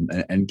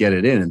Mm. and get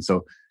it in. And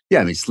so, yeah,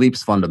 I mean,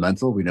 sleep's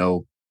fundamental. We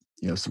know,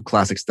 some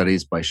classic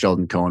studies by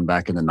Sheldon Cohen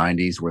back in the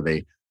 90s where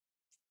they,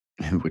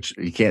 which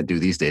you can't do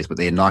these days, but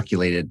they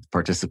inoculated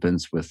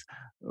participants with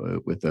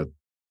a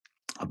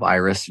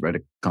virus, right,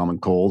 a common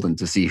cold, and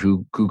to see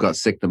who got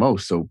sick the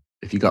most. So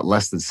if you got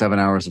less than 7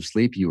 hours of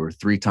sleep, you were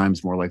 3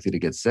 times more likely to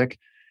get sick.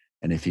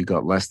 And if you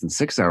got less than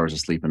 6 hours of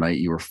sleep a night,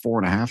 you were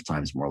 4.5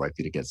 times more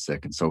likely to get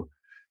sick. And so,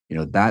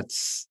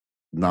 that's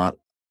not,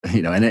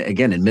 and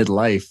again, in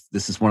midlife,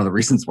 this is one of the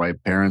reasons why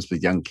parents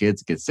with young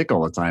kids get sick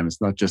all the time.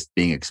 It's not just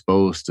being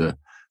exposed to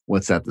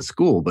what's at the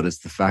school, but it's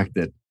the fact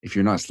that if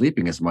you're not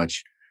sleeping as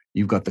much,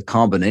 you've got the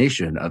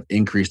combination of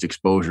increased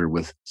exposure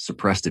with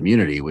suppressed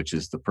immunity, which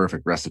is the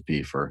perfect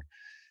recipe for,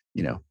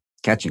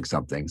 catching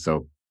something.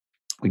 So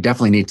we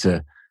definitely need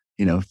to,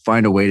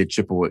 find a way to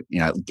chip away,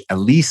 at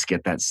least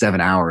get that 7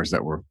 hours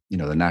that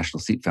the National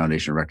Sleep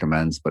Foundation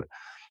recommends. But,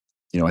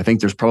 I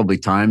think there's probably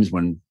times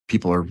when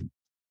people are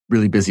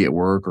really busy at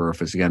work, or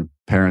if it's, again,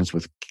 parents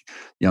with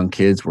young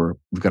kids, where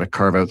we've got to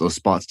carve out those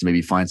spots to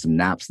maybe find some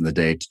naps in the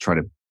day to try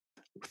to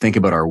think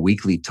about our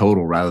weekly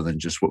total rather than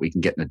just what we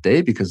can get in a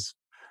day, because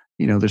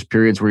there's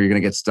periods where you're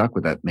going to get stuck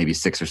with that maybe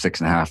 6 or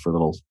 6.5 for a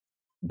little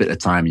bit of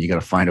time, and you got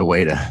to find a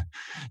way to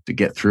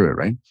get through it,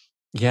 right?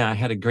 Yeah, I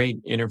had a great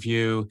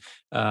interview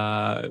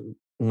uh,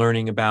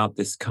 learning about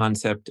this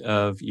concept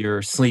of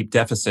your sleep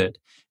deficit,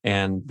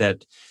 and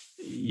that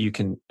you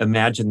can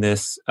imagine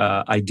this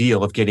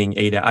ideal of getting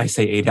I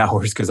say 8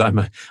 hours because I'm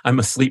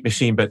a sleep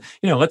machine, but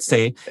let's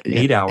say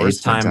Yeah, 8 hours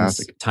eight's times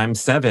fantastic. times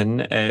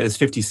seven is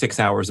 56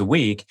 hours a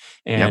week,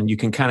 Yep, and you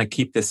can kind of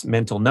keep this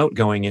mental note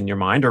going in your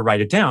mind or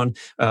write it down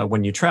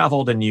when you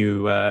traveled and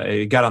you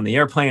got on the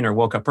airplane or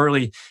woke up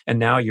early, and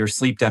now your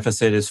sleep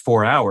deficit is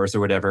 4 hours or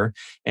whatever,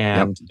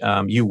 yep,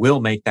 and you will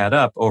make that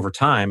up over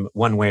time,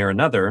 one way or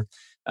another.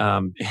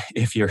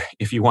 If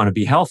you want to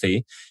be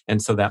healthy,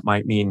 and so that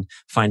might mean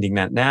finding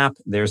that nap.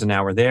 There's an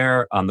hour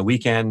there on the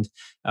weekend.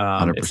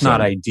 It's not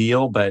 100%.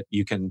 ideal, but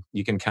you can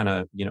kind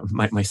of,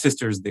 my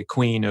sister's the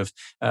queen of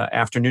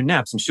afternoon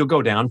naps, and she'll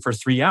go down for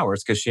 3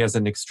 hours because she has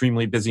an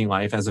extremely busy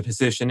life as a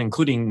physician,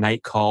 including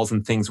night calls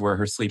and things where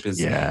her sleep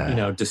is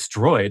Yeah.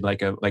 destroyed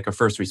like a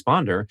first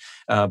responder.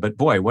 But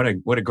boy,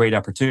 what a great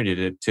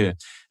opportunity to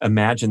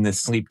imagine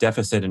this sleep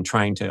deficit and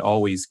trying to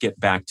always get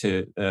back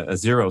to a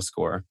zero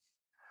score.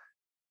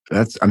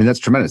 That's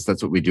tremendous.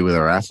 That's what we do with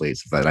our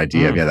athletes. That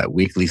idea of, Mm, yeah, that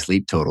weekly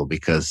sleep total,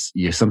 because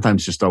you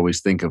sometimes just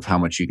always think of how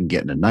much you can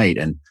get in a night.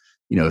 And,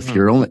 if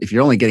mm.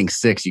 you're only getting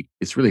 6,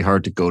 it's really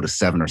hard to go to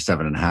 7 or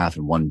 7.5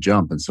 in one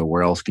jump. And so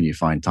where else can you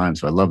find time?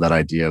 So I love that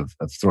idea of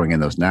throwing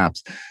in those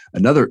naps.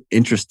 Another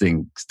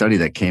interesting study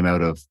that came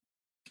out of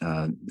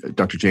uh,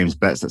 Dr. James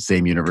Betts, that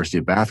same University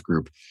of Bath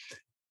group,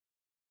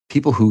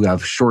 people who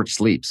have short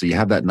sleep. So you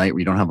have that night where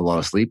you don't have a lot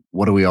of sleep.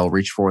 What do we all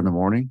reach for in the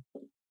morning?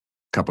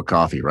 Cup of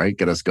coffee, right?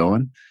 Get us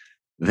going.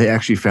 They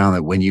actually found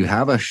that when you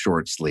have a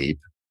short sleep,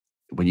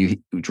 when you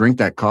drink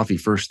that coffee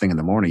first thing in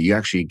the morning, you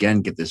actually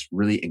again get this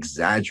really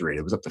exaggerated,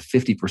 it was up to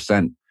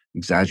 50%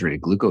 exaggerated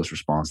glucose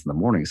response in the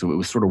morning. So it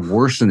was sort of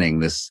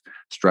worsening this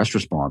stress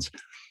response.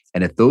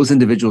 And if those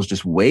individuals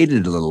just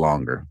waited a little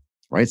longer,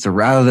 right? So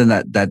rather than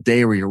that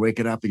day where you're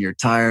waking up and you're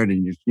tired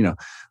and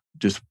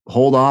just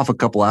hold off a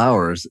couple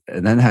hours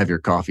and then have your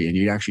coffee, and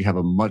you actually have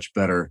a much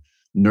better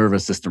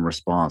nervous system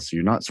response. So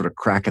you're not sort of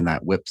cracking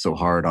that whip so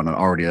hard on an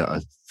already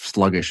a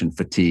sluggish and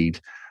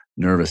fatigued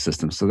nervous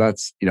system. So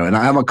that's, and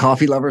I'm a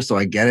coffee lover, so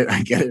I get it.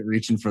 I get it.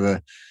 Reaching for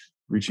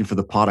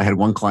the pot. I had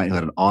one client who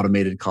had an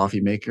automated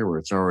coffee maker where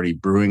it's already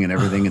brewing and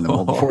everything in the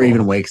moment before he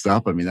even wakes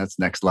up. I mean, that's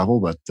next level.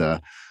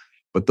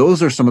 But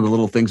those are some of the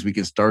little things we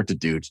can start to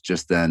do to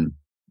just then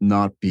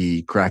not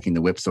be cracking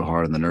the whip so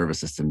hard on the nervous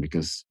system,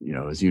 because,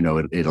 as you know,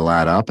 it'll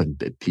add up,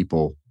 and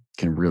people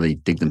can really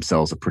dig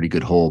themselves a pretty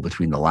good hole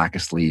between the lack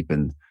of sleep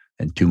and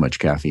too much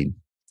caffeine.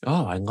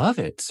 Oh, I love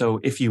it. So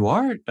if you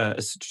are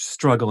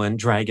struggling,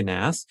 dragging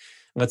ass,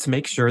 let's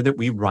make sure that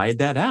we ride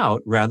that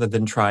out rather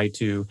than try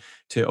to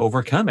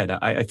overcome it.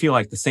 I feel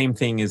like the same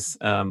thing is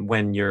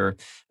when you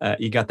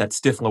got that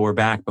stiff lower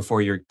back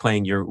before you're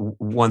playing your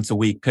once a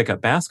week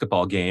pickup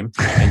basketball game,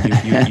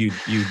 and you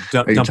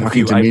dump a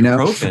few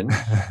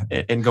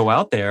ibuprofen and go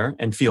out there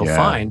and feel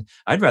fine.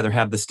 I'd rather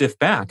have the stiff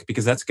back,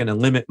 because that's going to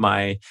limit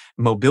my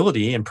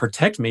mobility and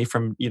protect me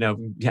from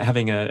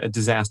having a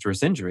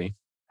disastrous injury.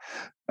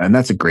 And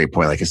that's a great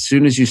point. Like, as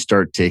soon as you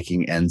start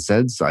taking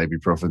NSAIDs,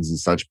 ibuprofens and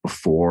such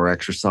before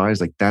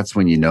exercise, like that's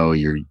when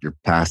you're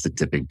past the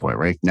tipping point,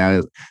 right?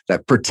 Now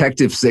that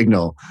protective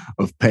signal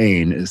of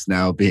pain is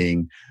now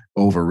being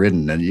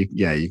overridden, and you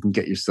can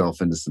get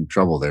yourself into some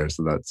trouble there.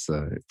 So that's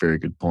a very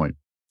good point.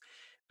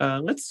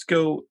 Let's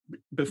go,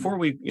 before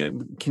we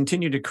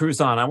continue to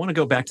cruise on, I want to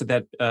go back to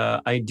that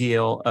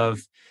ideal of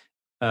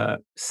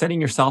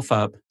setting yourself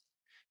up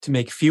to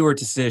make fewer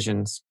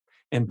decisions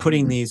and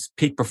putting these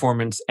peak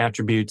performance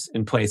attributes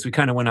in place. We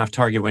kind of went off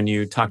target when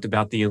you talked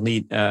about the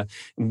elite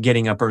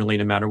getting up early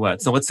no matter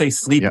what. So let's say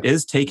sleep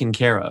is taken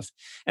care of.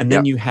 And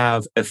then you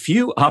have a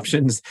few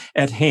options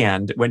at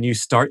hand when you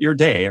start your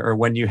day, or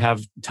when you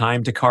have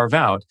time to carve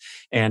out,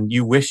 and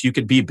you wish you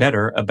could be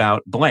better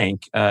about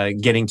blank,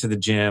 getting to the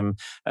gym,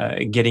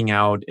 getting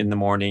out in the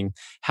morning.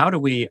 How do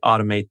we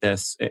automate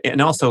this? And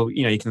also,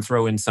 you can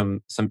throw in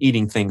some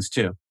eating things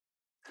too.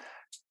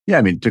 Yeah,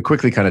 I mean, to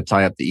quickly kind of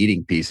tie up the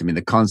eating piece, I mean,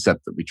 the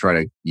concept that we try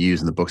to use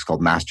in the book is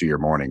called Master Your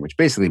Morning, which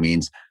basically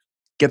means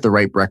get the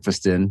right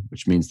breakfast in,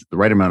 which means the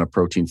right amount of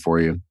protein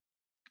for you,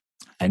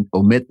 and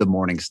omit the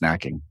morning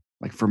snacking.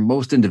 Like, for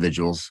most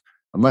individuals,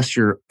 unless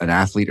you're an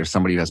athlete or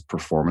somebody who has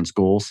performance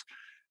goals,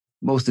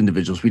 most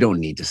individuals, we don't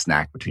need to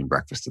snack between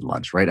breakfast and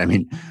lunch, right? I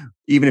mean,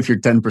 even if you're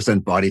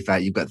 10% body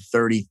fat, you've got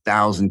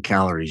 30,000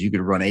 calories. You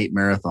could run 8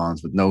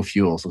 marathons with no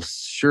fuel. So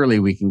surely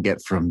we can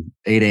get from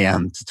 8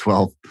 a.m. to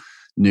 12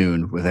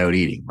 noon without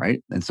eating,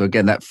 right? And so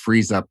again, that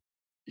frees up,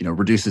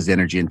 reduces the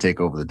energy intake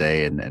over the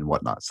day and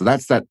whatnot. So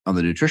that's that on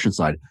the nutrition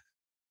side.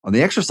 On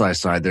the exercise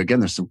side,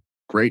 there's some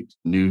great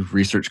new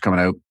research coming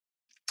out.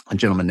 A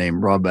gentleman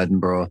named Rob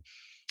Edinburgh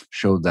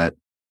showed that,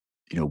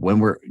 when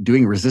we're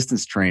doing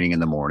resistance training in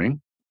the morning,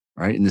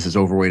 right, and this is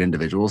overweight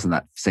individuals in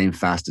that same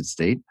fasted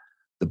state,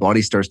 the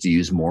body starts to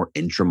use more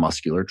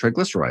intramuscular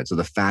triglycerides, so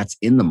the fats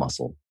in the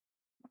muscle.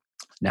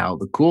 Now,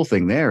 the cool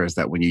thing there is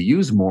that when you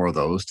use more of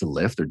those to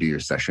lift or do your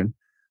session,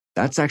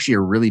 that's actually a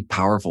really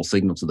powerful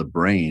signal to the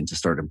brain to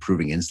start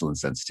improving insulin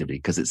sensitivity,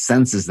 because it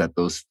senses that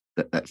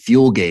that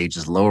fuel gauge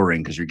is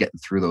lowering because you're getting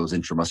through those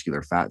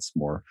intramuscular fats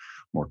more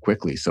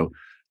quickly. So,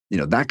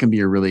 that can be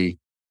a really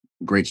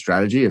great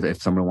strategy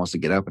if someone wants to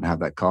get up and have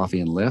that coffee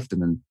and lift.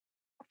 And then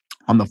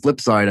on the flip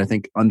side, I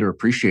think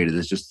underappreciated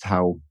is just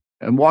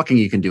and walking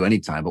you can do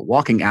anytime, but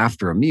walking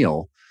after a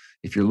meal,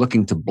 if you're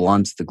looking to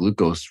blunt the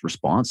glucose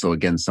response, so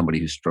again, somebody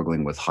who's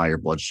struggling with higher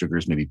blood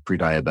sugars, maybe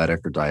pre-diabetic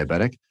or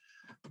diabetic,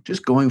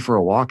 just going for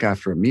a walk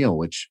after a meal,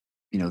 which,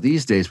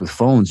 these days with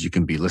phones, you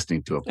can be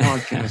listening to a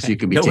podcast, you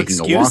can be taking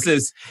a walk,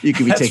 you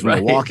can be taking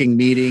a walking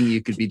meeting,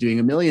 you could be doing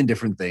a million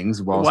different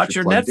things while watch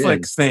your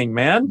Netflix thing,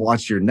 man.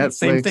 Watch your Netflix.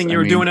 Same thing you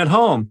were doing at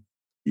home.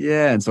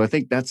 Yeah. And so I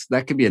think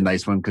that could be a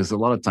nice one, because a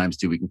lot of times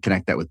too, we can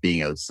connect that with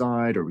being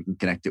outside, or we can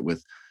connect it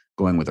with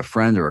going with a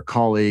friend or a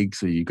colleague.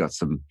 So you got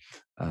some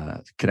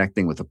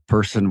connecting with a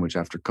person, which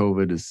after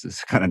COVID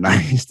is kind of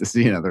nice to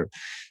see another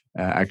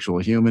actual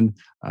human.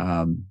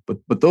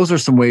 But those are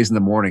some ways in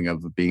the morning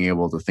of being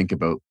able to think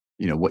about,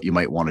 what you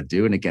might want to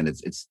do. And again,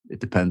 it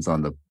depends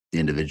on the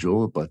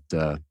individual, but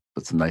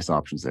some nice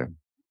options there.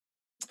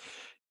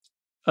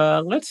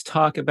 Let's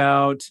talk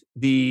about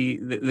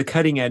the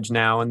cutting edge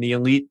now and the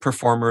elite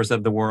performers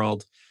of the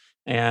world,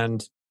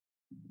 and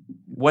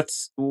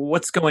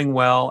what's going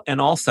well. And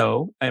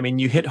also, I mean,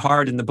 you hit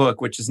hard in the book,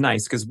 which is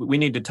nice, because we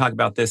need to talk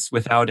about this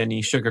without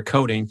any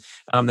sugarcoating,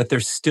 that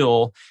there's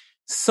still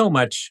so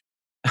much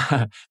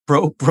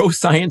bro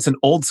science and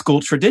old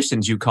school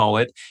traditions, you call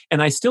it.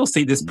 And I still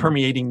see this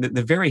permeating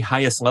the very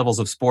highest levels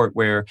of sport,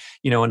 where,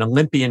 an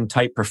Olympian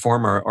type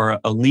performer or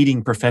a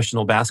leading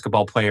professional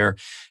basketball player,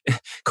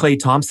 Klay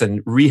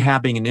Thompson,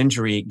 rehabbing an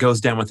injury,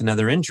 goes down with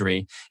another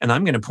injury. And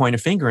I'm going to point a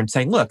finger and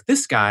say, look,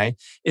 this guy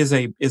is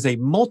a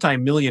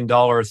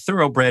multi-million-dollar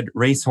thoroughbred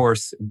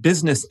racehorse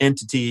business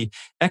entity,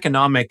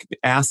 economic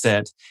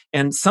asset,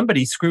 and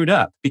somebody screwed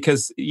up,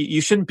 because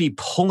you shouldn't be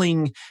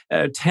pulling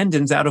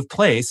tendons out of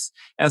place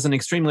as an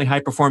extremely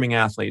high-performing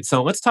athlete.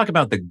 So let's talk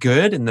about the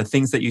good and the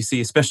things that you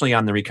see, especially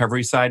on the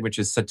recovery side, which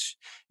is such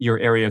your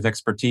area of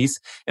expertise,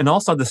 and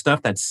also the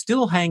stuff that's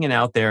still hanging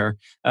out there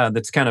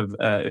that's kind of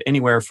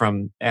anywhere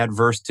from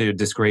adverse to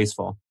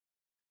disgraceful.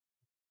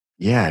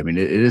 Yeah, I mean,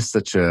 it is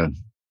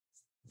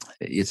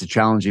it's a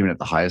challenge even at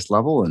the highest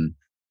level. And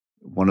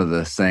one of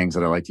the sayings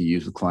that I like to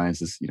use with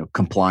clients is,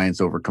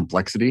 compliance over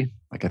complexity.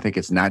 Like, I think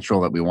it's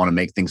natural that we want to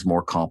make things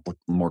more complex,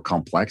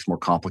 more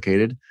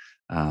complicated.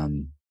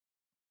 Um,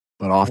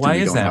 but often Why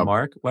we is don't that, have,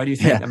 Mark? Why do you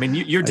yeah, think? I mean,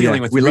 you're yeah,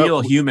 dealing with we love,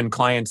 real human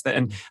clients that,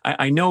 and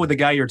I know the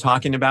guy you're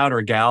talking about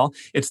or gal,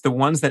 it's the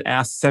ones that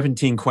ask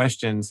 17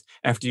 questions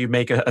after you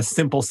make a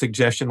simple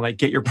suggestion, like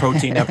get your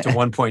protein up to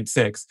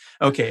 1.6.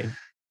 Okay.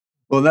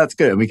 well, that's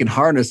good. And we can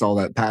harness all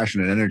that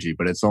passion and energy,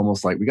 but it's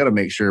almost like we got to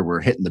make sure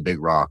we're hitting the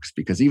big rocks,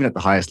 because even at the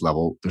highest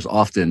level, there's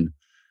often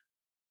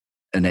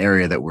an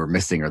area that we're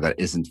missing or that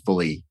isn't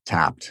fully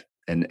tapped.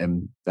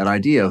 And that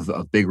idea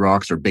of big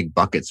rocks or big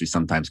buckets, we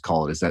sometimes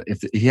call it, is that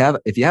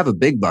if you have a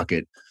big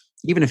bucket,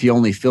 even if you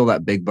only fill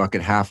that big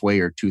bucket halfway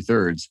or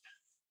 2/3,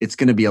 it's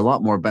going to be a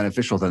lot more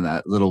beneficial than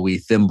that little wee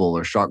thimble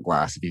or shot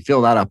glass. If you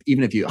fill that up,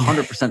 even if you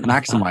 100%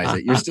 maximize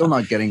it, you're still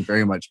not getting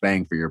very much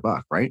bang for your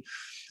buck, right?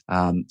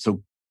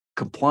 So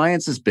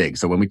compliance is big.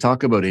 So when we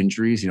talk about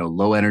injuries,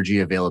 low energy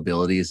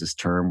availability is this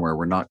term where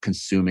we're not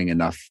consuming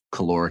enough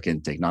caloric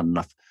intake, not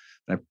enough.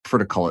 I prefer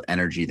to call it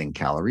energy than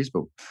calories,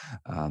 but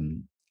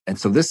and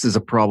so this is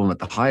a problem at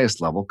the highest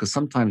level, because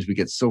sometimes we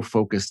get so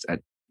focused at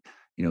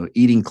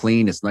eating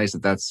clean. It's nice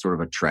that that's sort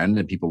of a trend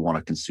and people want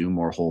to consume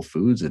more whole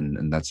foods,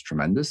 and that's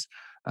tremendous.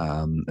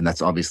 And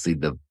that's obviously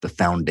the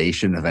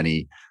foundation of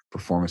any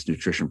performance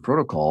nutrition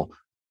protocol.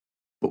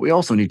 But we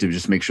also need to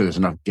just make sure there's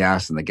enough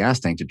gas in the gas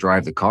tank to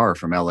drive the car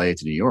from LA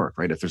to New York,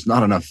 right? If there's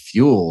not enough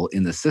fuel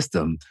in the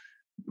system,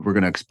 we're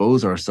going to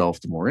expose ourselves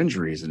to more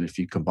injuries. And if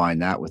you combine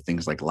that with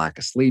things like lack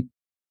of sleep,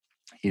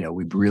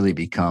 we really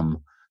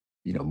become,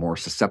 more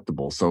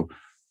susceptible. So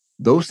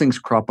those things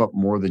crop up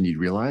more than you'd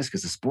realize,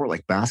 because a sport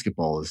like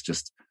basketball is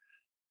just,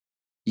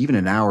 even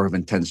an hour of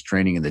intense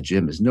training in the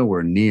gym is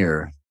nowhere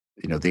near,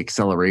 the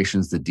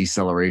accelerations, the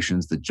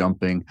decelerations, the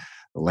jumping,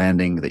 the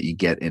landing that you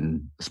get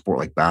in a sport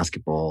like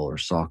basketball or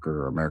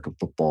soccer or American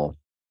football.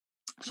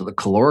 So the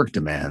caloric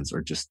demands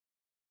are just,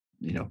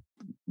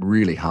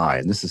 really high.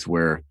 And this is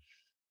where,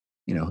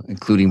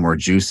 including more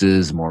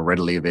juices, more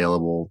readily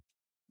available,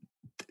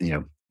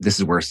 this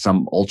is where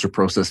some ultra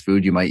processed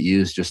food you might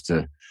use just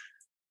to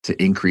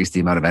increase the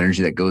amount of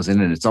energy that goes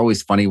in. And it's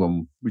always funny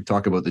when we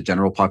talk about the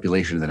general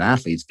population and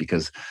athletes,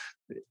 because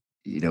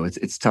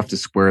it's tough to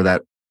square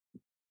that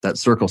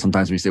circle.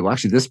 Sometimes we say, well,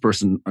 actually, this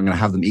person, I'm going to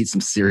have them eat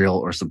some cereal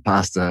or some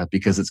pasta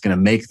because it's going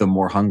to make them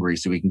more hungry,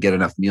 so we can get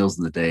enough meals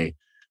in the day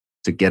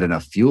to get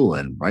enough fuel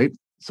in, right?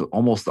 So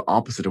almost the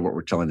opposite of what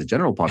we're telling the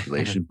general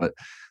population. But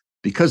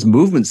because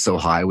movement's so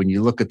high, when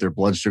you look at their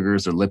blood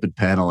sugars, their lipid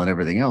panel, and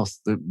everything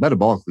else,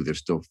 metabolically, they're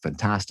still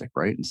fantastic,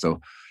 right? And so,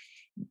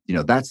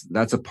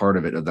 that's a part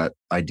of it, of that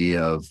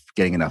idea of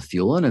getting enough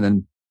fuel in. And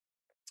then,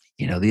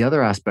 the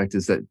other aspect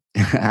is that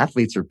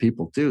athletes are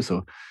people too.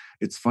 So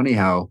it's funny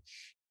how,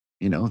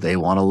 they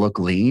want to look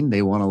lean,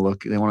 they want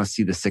to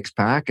see the six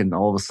pack, and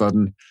all of a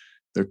sudden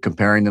they're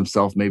comparing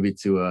themselves maybe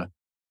to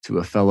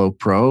a fellow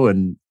pro,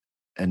 and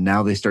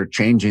now they start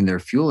changing their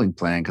fueling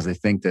plan because they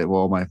think that,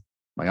 well, my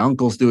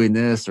uncle's doing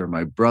this, or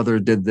my brother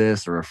did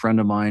this, or a friend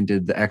of mine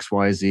did the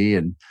XYZ.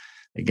 And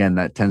again,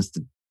 that tends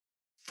to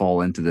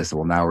fall into this.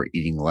 Well, now we're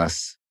eating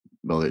less,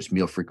 whether it's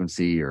meal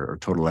frequency or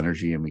total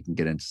energy, and we can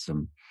get into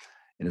some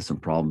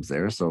problems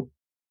there. So,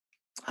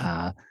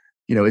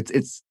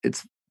 it's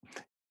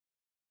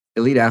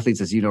elite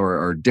athletes, as you know,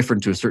 are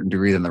different to a certain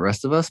degree than the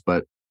rest of us,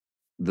 but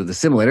the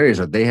similarities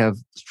are they have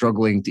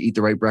struggling to eat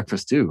the right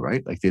breakfast too,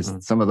 right? Like there's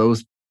some of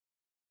those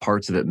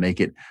parts of it make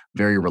it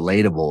very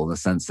relatable, in the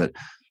sense that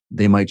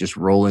they might just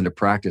roll into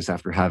practice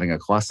after having a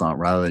croissant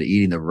rather than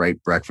eating the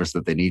right breakfast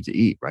that they need to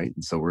eat, right?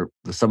 And so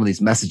some of these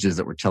messages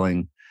that we're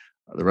telling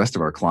the rest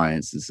of our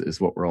clients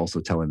is what we're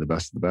also telling the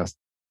best of the best.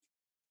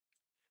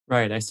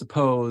 Right. I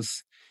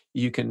suppose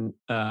you can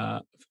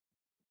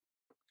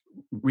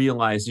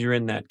realize you're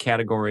in that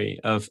category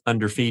of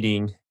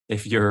underfeeding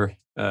if you're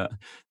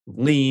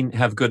lean,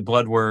 have good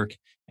blood work,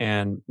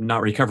 and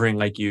not recovering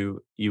like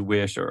you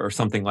wish, or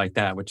something like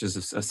that, which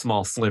is a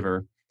small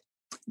sliver.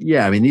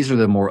 Yeah, I mean, these are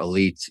the more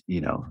elite,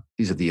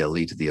 these are the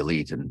elite of the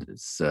elite. And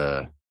it's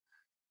a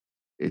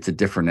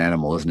different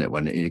animal, isn't it?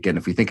 When, again,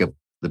 if we think of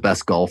the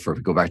best golfer, if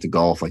we go back to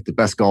golf, like the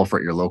best golfer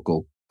at your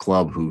local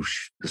club,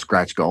 the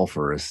scratch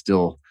golfer, is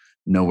still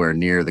nowhere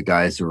near the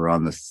guys who are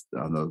on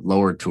the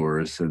lower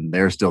tours, and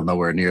they're still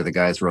nowhere near the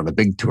guys who are on the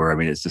big tour. I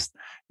mean, it's just,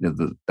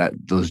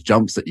 those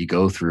jumps that you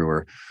go through.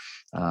 Or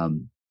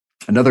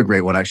another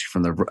great one actually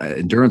from the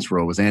endurance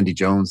world was Andy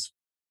Jones,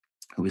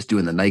 who was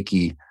doing the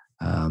Nike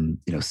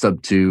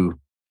sub 2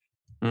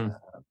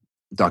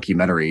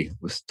 documentary,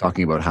 was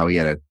talking about how he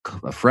had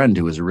a friend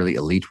who was a really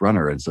elite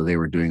runner. And so they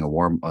were doing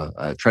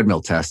a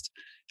treadmill test.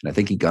 And I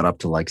think he got up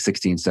to like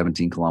 16,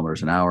 17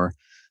 kilometers an hour.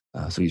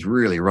 So he's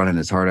really running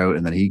his heart out.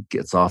 And then he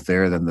gets off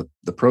there. Then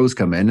the pros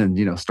come in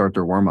and, start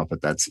their warm up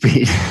at that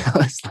speed.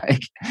 It's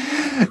like,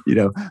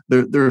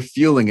 they're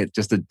fueling it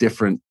just a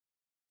different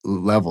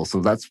level.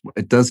 So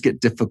it does get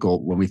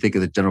difficult when we think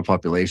of the general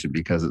population,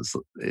 because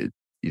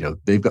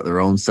they've got their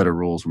own set of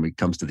rules when it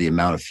comes to the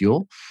amount of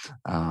fuel.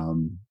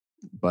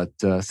 But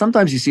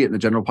sometimes you see it in the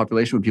general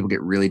population when people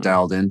get really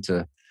dialed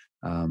into,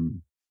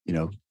 you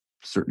know,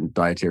 certain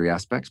dietary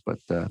aspects. But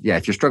yeah,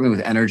 if you're struggling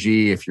with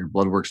energy, if your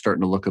blood work's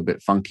starting to look a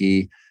bit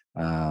funky,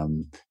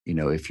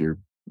 if your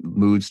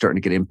mood's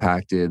starting to get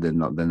impacted,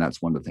 then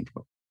that's one to think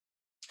about.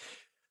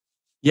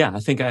 Yeah,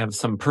 I think I have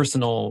some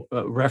personal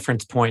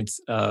reference points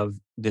of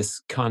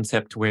this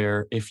concept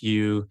where if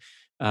you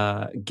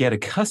get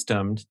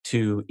accustomed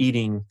to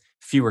eating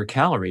fewer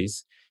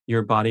calories,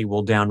 your body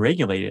will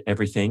downregulate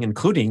everything,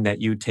 including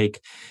that you take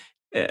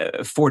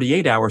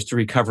 48 hours to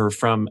recover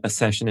from a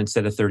session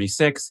instead of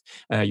 36.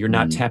 You're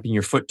not Mm, tapping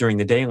your foot during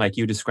the day like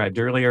you described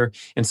earlier.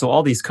 And so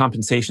all these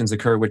compensations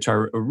occur, which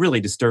are really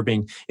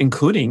disturbing,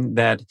 including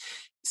that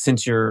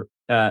since you're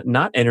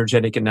not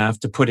energetic enough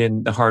to put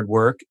in the hard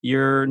work,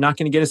 you're not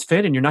going to get as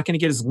fit and you're not going to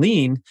get as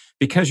lean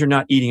because you're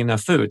not eating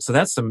enough food. So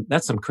that's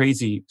some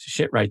crazy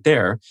shit right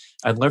there.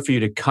 I'd love for you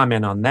to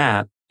comment on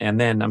that. And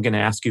then I'm going to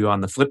ask you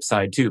on the flip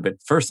side too. But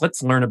first,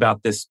 let's learn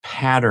about this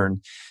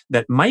pattern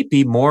that might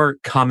be more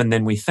common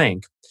than we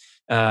think,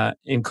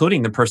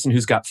 including the person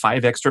who's got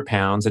 5 extra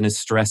pounds and is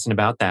stressing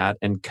about that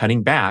and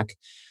cutting back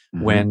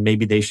hmm. when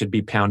maybe they should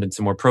be pounding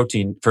some more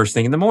protein first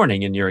thing in the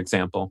morning, in your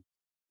example.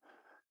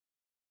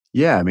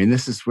 Yeah, I mean,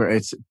 this is where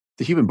it's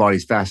the human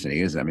body's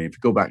fascinating, isn't it? I mean, if you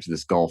go back to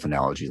this golf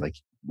analogy, like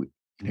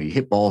you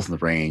hit balls in the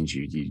range,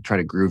 you try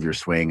to groove your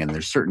swing, and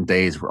there's certain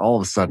days where all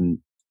of a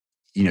sudden,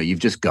 you've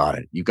just got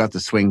it. You've got the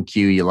swing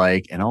cue you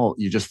like, and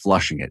you're just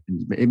flushing it.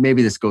 And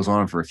maybe this goes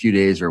on for a few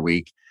days or a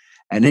week,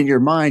 and in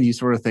your mind, you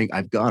sort of think,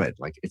 "I've got it.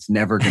 Like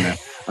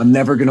I'm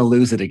never gonna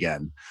lose it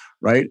again,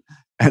 right?"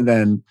 And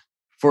then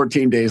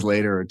 14 days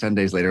later, or 10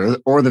 days later,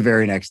 or the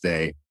very next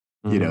day,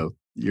 Mhm.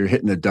 you're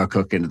hitting a duck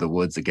hook into the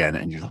woods again,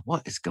 and you're like,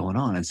 "What is going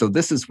on?" And so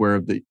this is where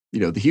the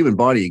human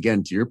body,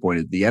 again, to your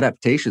point, the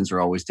adaptations are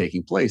always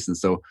taking place, and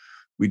so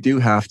we do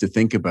have to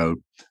think about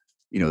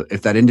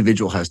if that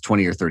individual has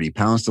 20 or 30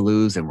 pounds to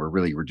lose and we're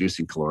really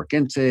reducing caloric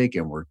intake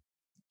and we're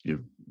you know,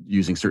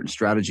 using certain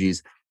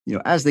strategies,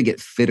 as they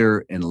get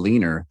fitter and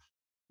leaner,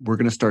 we're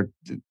going to start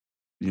to,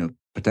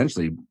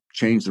 potentially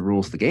change the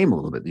rules of the game a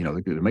little bit. They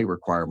may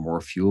require more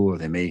fuel or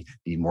they may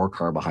need more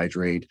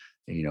carbohydrate,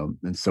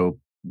 and so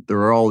there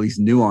are all these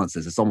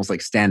nuances. It's almost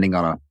like standing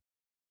on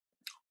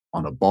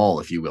a ball,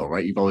 if you will,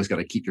 right? You've always got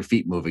to keep your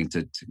feet moving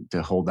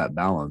to hold that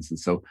balance. And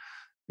so,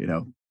 you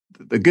know,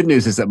 the good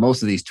news is that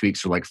most of these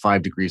tweaks are like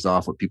 5 degrees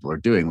off what people are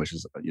doing, which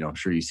is, I'm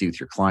sure you see with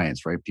your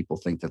clients, right? People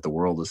think that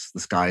the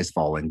sky is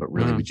falling, but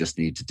really we Mm. just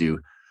need to do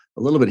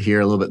a little bit here,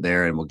 a little bit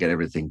there, and we'll get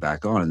everything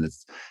back on. And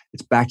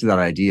it's back to that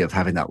idea of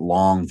having that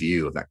long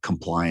view, of that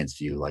compliance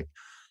view. Like,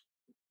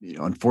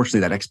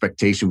 unfortunately, that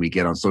expectation we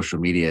get on social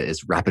media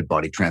is rapid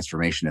body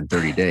transformation in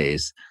 30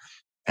 days.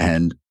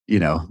 And,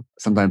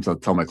 sometimes I'll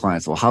tell my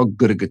clients, well, how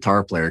good a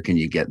guitar player can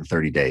you get in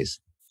 30 days?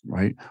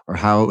 Right. Or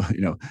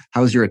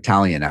how's your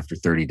Italian after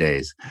 30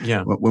 days?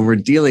 Yeah. When we're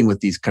dealing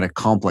with these kind of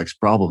complex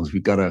problems,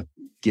 we've got to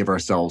give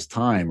ourselves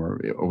time or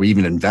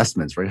even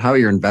investments, right? How are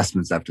your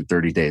investments after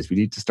 30 days? We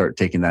need to start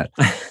taking that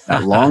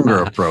longer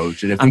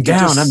approach. And if we I'm could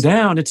down. I'm just,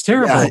 down. It's yeah,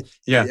 terrible.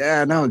 Yeah.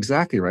 yeah, no,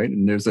 exactly. Right.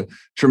 And there's a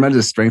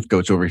tremendous strength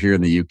coach over here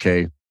in the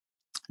UK,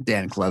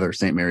 Dan Cleather,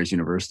 St. Mary's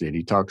University. And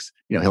he talks,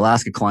 he'll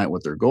ask a client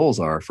what their goals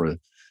are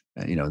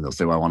and they'll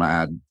say, well, I want to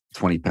add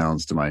 20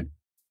 pounds to my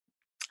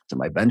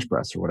bench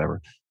press or whatever.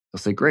 They'll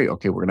say, great.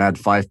 Okay. We're going to add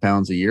 5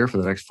 pounds a year for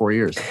the next 4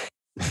 years.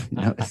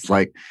 It's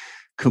like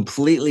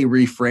completely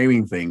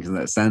reframing things in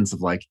that sense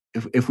of like,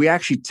 if we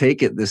actually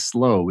take it this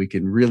slow, we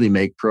can really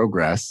make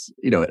progress,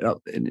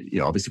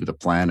 obviously with a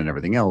plan and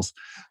everything else,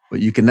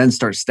 but you can then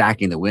start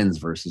stacking the wins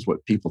versus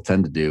what people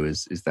tend to do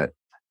is that.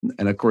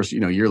 And of course,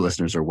 your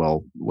listeners are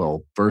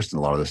well versed in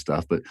a lot of this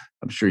stuff, but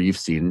I'm sure you've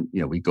seen,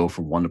 we go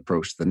from one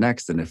approach to the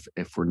next. And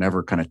if we're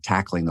never kind of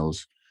tackling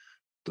those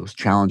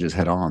challenges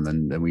head on,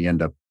 then we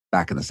end up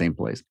back in the same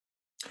place.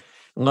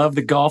 Love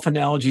the golf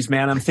analogies,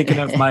 man. I'm thinking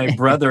of my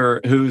brother,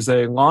 who's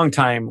a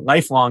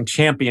lifelong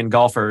champion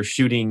golfer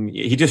shooting.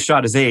 He just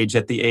shot his age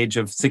at the age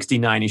of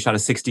 69. He shot a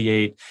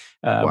 68, which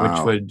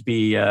Wow. would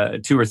be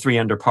 2 or 3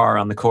 under par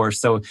on the course.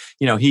 So,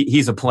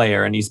 he's a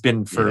player and he's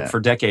been for, Yeah. for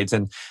decades.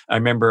 And I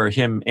remember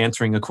him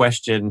answering a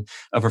question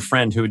of a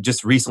friend who had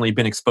just recently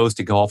been exposed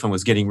to golf and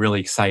was getting really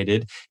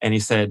excited. And he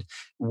said,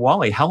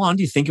 Wally, how long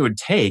do you think it would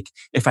take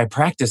if I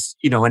practice,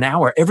 an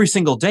hour every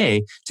single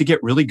day to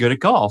get really good at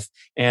golf?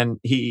 And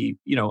he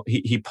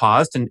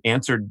paused and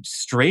answered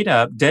straight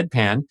up,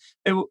 deadpan,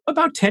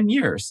 about 10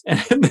 years.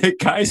 And the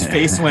guy's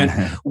face went,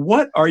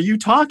 what are you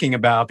talking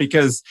about?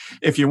 Because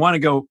if you want to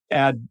go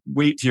add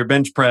weight to your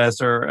bench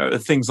press or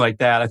things like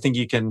that, I think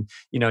you can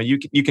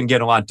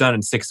get a lot done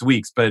in 6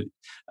 weeks. But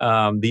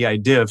the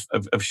idea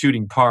of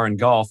shooting par in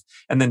golf,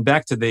 and then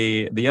back to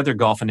the other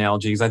golf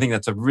analogies, I think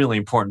that's a really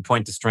important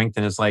point to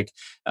strengthen is like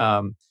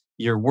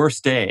your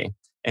worst day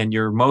and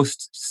your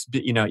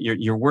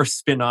your worst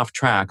spin off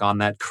track on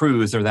that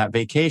cruise or that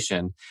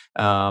vacation.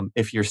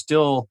 If you're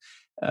still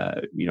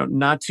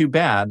not too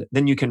bad,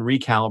 then you can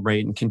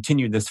recalibrate and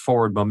continue this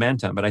forward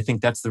momentum. But I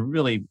think that's the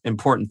really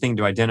important thing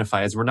to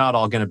identify is we're not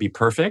all going to be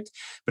perfect.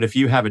 But if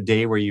you have a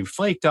day where you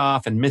flaked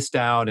off and missed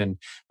out and,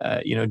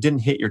 didn't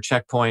hit your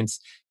checkpoints,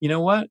 you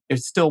know what? It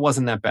still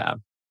wasn't that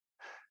bad.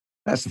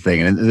 That's the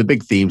thing. And the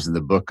big themes in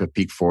the book of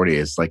Peak 40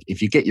 is like,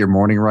 if you get your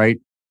morning right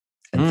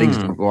and things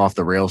don't go off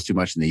the rails too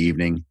much in the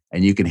evening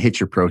and you can hit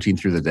your protein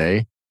through the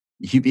day,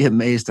 you'd be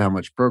amazed at how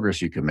much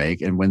progress you can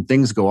make. And when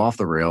things go off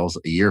the rails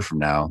a year from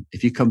now,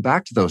 if you come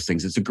back to those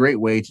things, it's a great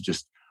way to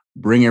just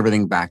bring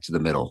everything back to the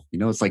middle.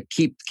 It's like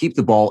keep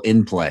the ball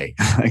in play.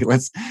 Like,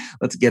 let's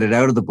get it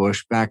out of the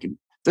bush back. It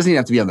doesn't even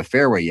have to be on the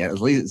fairway yet. At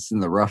least it's in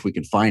the rough. We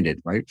can find it,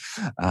 right?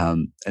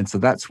 And so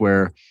that's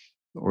where,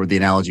 or the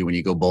analogy when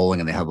you go bowling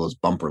and they have those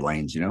bumper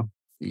lanes, you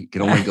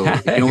can only go.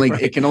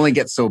 Right. It can only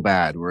get so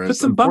bad. Whereas put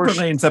some bumper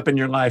lanes up in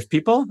your life,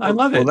 people. I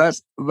love it. Well,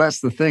 that's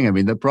the thing. I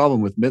mean, the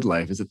problem with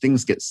midlife is that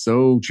things get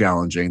so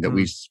challenging that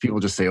people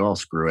just say, "Oh,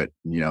 screw it,"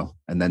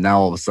 And then now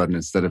all of a sudden,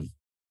 instead of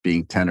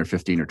being 10 or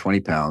 15 or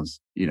 20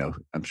 pounds,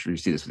 I'm sure you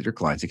see this with your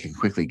clients. It can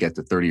quickly get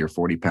to 30 or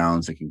 40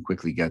 pounds. It can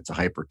quickly get to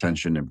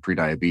hypertension and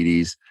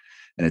prediabetes,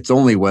 and it's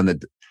only when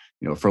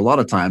for a lot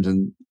of times,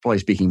 and probably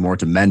speaking more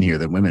to men here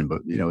than women,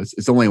 but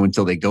it's only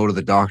until they go to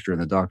the doctor and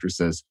the doctor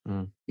says,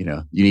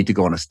 you need to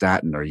go on a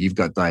statin or you've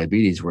got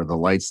diabetes, where the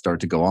lights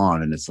start to go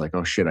on, and it's like,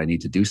 oh shit, I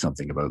need to do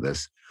something about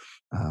this.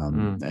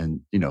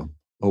 And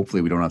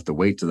hopefully we don't have to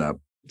wait to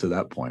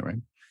that point, right?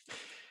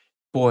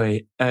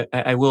 Boy,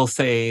 I will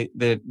say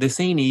that this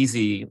ain't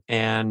easy,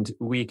 and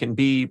we can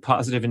be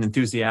positive and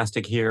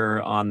enthusiastic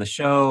here on the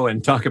show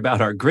and talk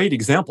about our great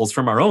examples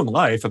from our own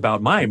life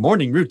about my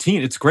morning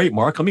routine. It's great,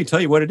 Mark. Let me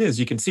tell you what it is.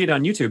 You can see it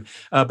on YouTube.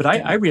 But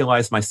I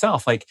realized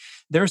myself, like,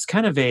 there's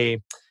kind of a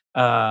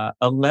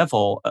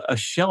level, a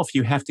shelf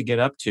you have to get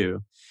up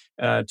to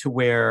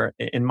where,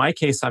 in my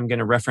case, I'm going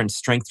to reference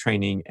strength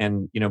training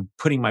and,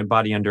 putting my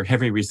body under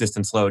heavy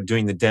resistance load,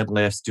 doing the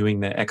deadlifts,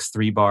 doing the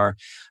X3 bar.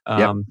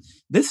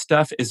 This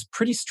stuff is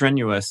pretty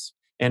strenuous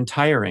and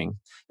tiring,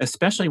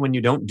 especially when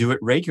you don't do it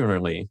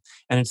regularly.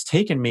 And it's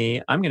taken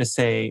me, I'm going to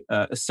say,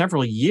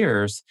 several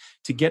years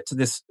to get to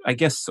this, I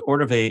guess,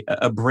 sort of a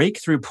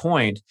breakthrough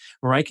point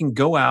where I can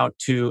go out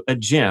to a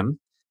gym.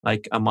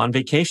 Like, I'm on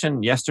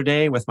vacation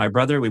yesterday with my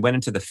brother. We went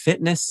into the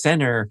fitness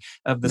center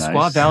of the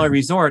Squaw Valley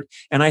Resort,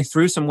 and I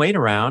threw some weight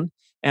around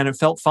and it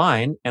felt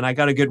fine. And I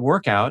got a good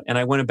workout and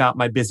I went about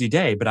my busy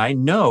day. But I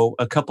know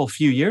a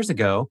few years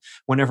ago,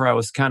 whenever I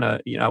was kind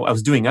of, I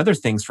was doing other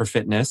things for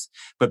fitness,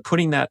 but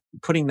putting that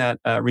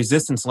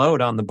resistance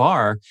load on the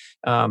bar,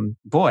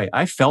 boy,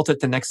 I felt it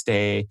the next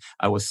day.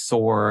 I was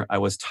sore, I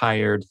was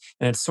tired,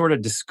 and it's sort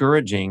of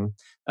discouraging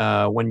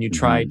when you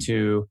try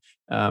to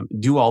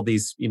do all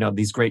these,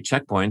 these great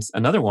checkpoints.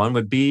 Another one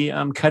would be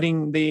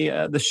cutting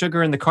the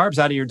sugar and the carbs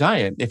out of your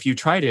diet. If you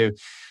try to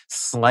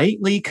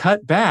slightly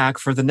cut back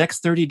for the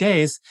next 30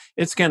 days,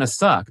 it's going to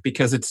suck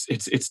because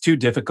it's too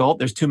difficult.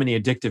 There's too many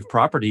addictive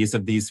properties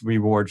of these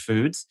reward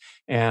foods,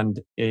 and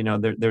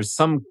there's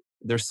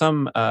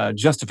some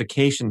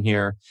justification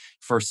here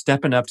for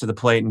stepping up to the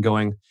plate and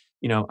going,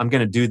 I'm going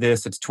to do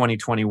this. It's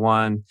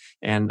 2021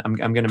 and I'm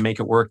going to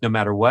make it work no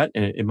matter what.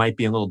 And it might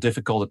be a little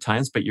difficult at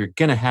times, but you're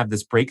going to have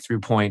this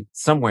breakthrough point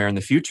somewhere in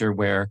the future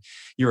where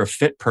you're a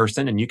fit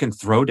person and you can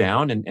throw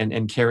down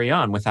and carry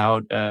on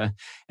without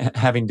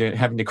having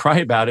to cry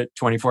about it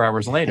 24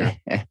 hours later.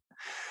 Yeah,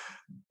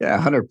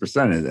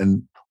 100%.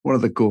 And one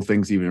of the cool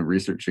things, even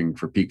researching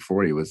for Peak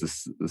 40,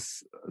 was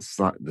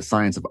the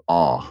science of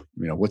awe.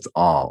 What's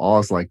awe? Awe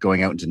is like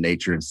going out into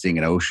nature and seeing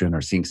an ocean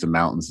or seeing some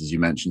mountains, as you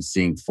mentioned,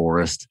 seeing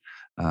forest.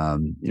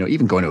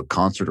 Even going to a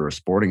concert or a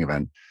sporting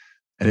event.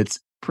 And it's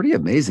pretty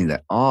amazing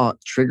that awe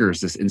triggers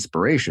this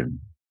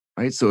inspiration,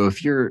 right? So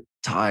if you're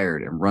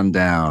tired and run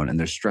down and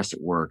there's stress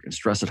at work and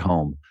stress at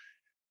home,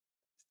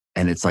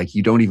 and it's like,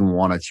 you don't even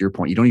want to your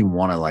point, you don't even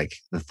want to, like,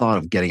 the thought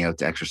of getting out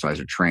to exercise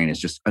or train is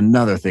just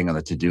another thing on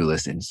the to-do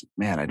list. And it's,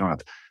 man, I don't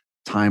have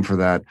time for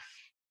that.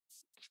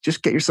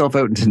 Just get yourself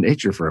out into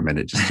nature for a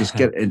minute. Just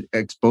get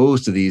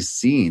exposed to these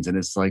scenes. And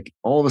it's like,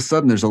 all of a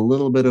sudden there's a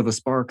little bit of a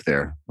spark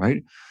there,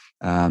 right?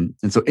 And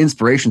so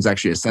inspiration is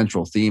actually a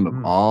central theme of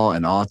awe,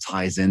 and awe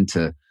ties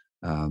into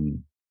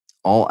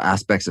all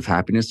aspects of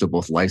happiness. So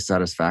both life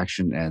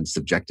satisfaction and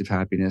subjective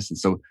happiness. And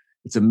so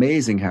it's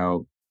amazing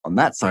how, on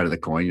that side of the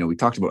coin, we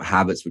talked about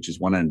habits, which is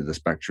one end of the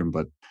spectrum,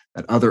 but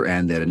that other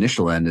end, that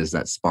initial end, is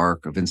that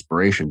spark of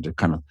inspiration to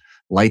kind of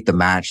light the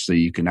match so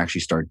you can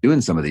actually start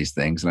doing some of these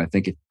things. And I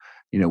think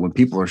when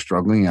people are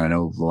struggling, and I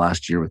know the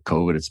last year with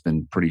COVID, it's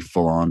been pretty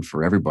full on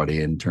for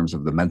everybody in terms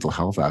of the mental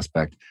health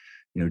aspect,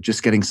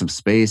 just getting some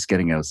space,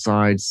 getting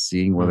outside,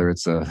 seeing whether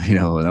it's an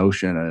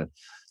ocean, a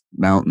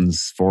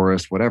mountains,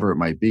 forest, whatever it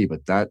might be.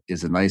 But that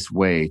is a nice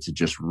way to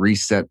just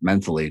reset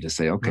mentally to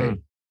say, okay,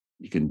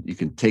 you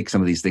can take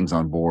some of these things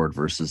on board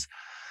versus,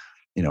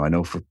 I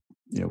know for,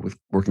 with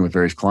working with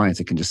various clients,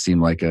 it can just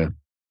seem like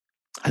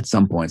at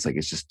some points, like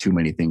it's just too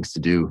many things to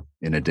do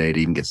in a day to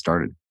even get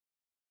started.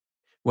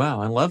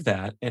 Wow, I love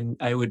that. And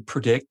I would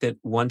predict that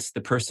once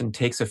the person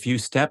takes a few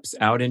steps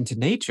out into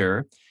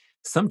nature,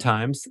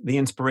 sometimes the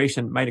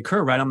inspiration might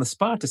occur right on the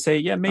spot to say,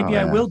 yeah, Oh maybe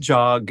I yeah, will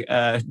jog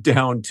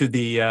down to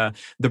the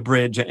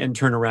bridge and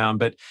turn around.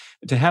 But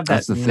to have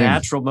that's that the thing.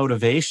 natural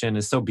motivation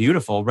is so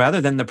beautiful,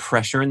 rather than the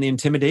pressure and the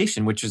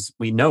intimidation, which is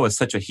we know is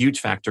such a huge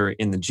factor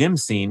in the gym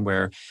scene,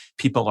 where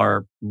people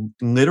are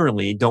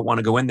literally don't want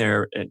to go in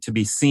there to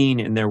be seen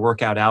in their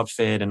workout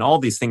outfit, and all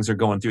these things are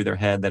going through their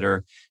head that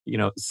are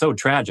so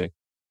tragic.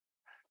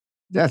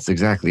 That's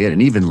exactly it.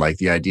 And even like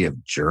the idea of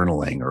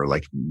journaling or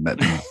like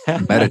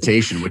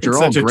meditation, which It's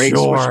are all such a great,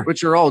 chore.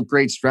 which are all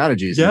great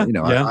strategies. And,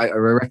 Yeah, yeah. I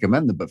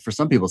recommend them. But for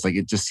some people, it's like,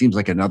 it just seems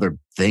like another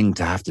thing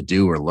to have to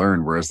do or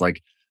learn. Whereas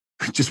like,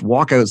 just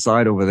walk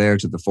outside over there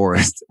to the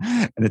forest.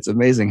 And it's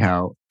amazing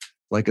how,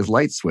 like a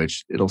light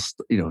switch,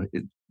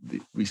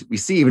 we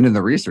see even in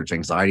the research,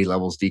 anxiety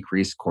levels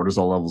decrease,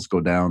 cortisol levels go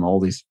down, all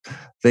these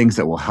things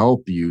that will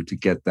help you to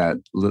get that,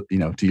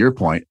 to your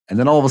point. And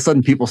then all of a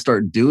sudden people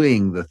start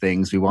doing the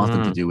things we want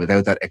them to Mm. do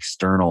without that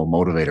external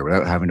motivator,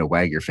 without having to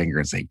wag your finger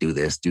and say, do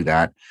this, do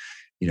that.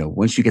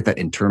 Once you get that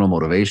internal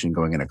motivation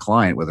going in a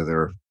client, whether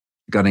they're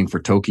gunning for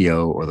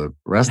Tokyo or the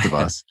rest of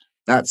us,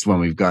 that's when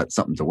we've got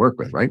something to work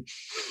with, right?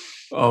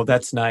 Oh,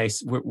 that's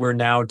nice. We're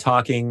now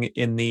talking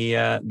in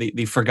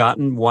the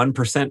forgotten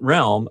 1%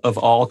 realm of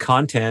all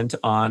content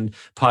on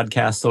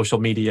podcast, social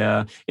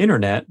media,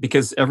 internet,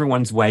 because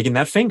everyone's wagging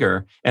that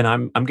finger, and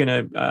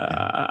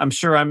Yeah. I'm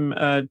sure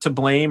I'm to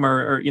blame,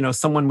 or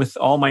someone with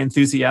all my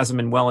enthusiasm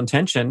and well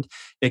intentioned.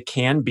 It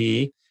can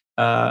be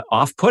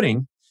off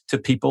putting to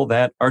people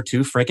that are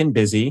too freaking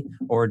busy,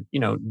 or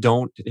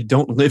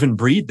don't live and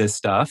breathe this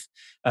stuff.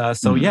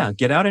 So Mhm. yeah,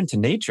 get out into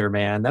nature,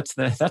 man.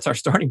 That's our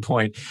starting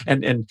point.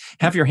 And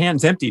have your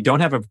hands empty. Don't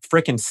have a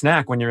freaking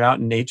snack when you're out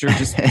in nature.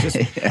 Just just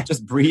Yeah.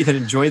 just breathe and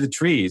enjoy the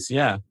trees.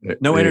 Yeah.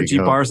 No There you energy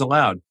go. bars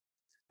allowed.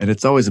 And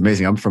it's always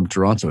amazing. I'm from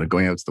Toronto, and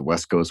going out to the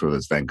West Coast, whether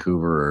it's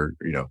Vancouver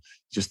or,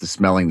 just the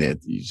smelling that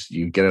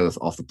you get out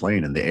off the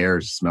plane and the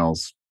air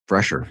smells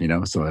fresher,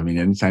 So, I mean,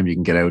 anytime you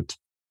can get out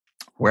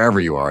wherever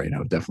you are, it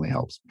definitely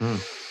helps.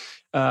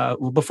 Mm.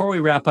 Well, before we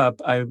wrap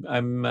up,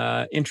 I'm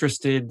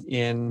interested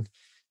in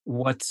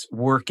what's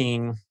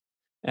working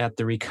at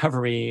the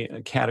recovery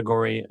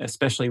category,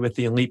 especially with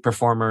the elite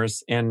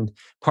performers. And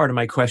part of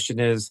my question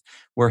is,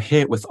 we're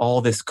hit with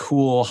all this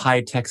cool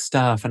high tech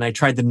stuff. And I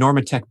tried the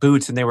Normatec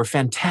boots and they were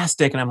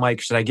fantastic. And I'm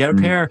like, should I get a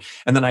Mm. pair?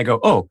 And then I go,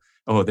 oh,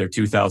 they're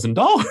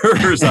 $2,000.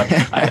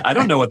 I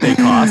don't know what they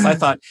cost. I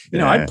thought, I'd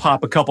Yeah,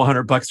 pop a couple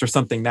 $100 for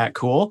something that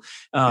cool.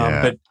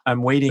 yeah, But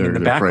I'm waiting in the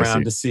they're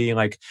background pricey. to see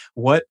like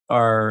what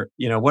are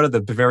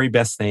the very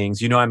best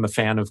things. I'm a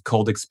fan of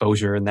cold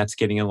exposure, and that's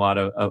getting a lot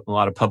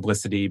of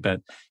publicity.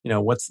 But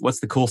what's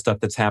the cool stuff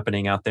that's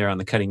happening out there on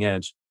the cutting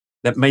edge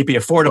that might be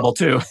Well, affordable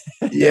too?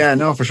 yeah,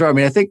 no, for sure. I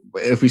mean, I think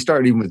if we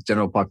start even with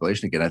general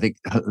population again, I think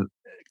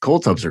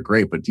cold tubs are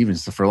great, but even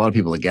so, for a lot of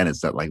people, again,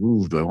 it's that like,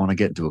 ooh, do I want to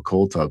get into a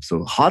cold tub?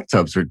 So hot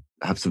tubs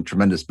have some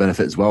tremendous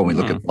benefit as well. When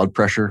we look Mm, at blood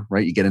pressure,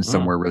 right? You get in mm,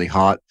 somewhere really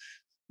hot,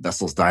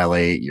 vessels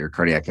dilate, your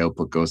cardiac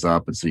output goes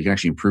up. And so you can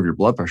actually improve your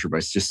blood pressure by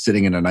just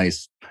sitting in a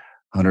nice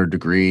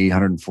 100-degree,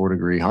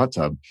 104-degree hot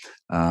tub.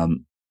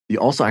 You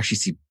also actually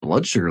see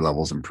blood sugar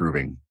levels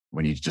improving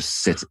when you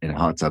just sit in a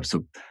hot tub.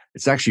 So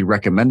it's actually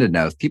recommended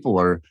now if people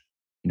are,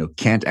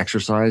 can't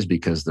exercise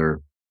because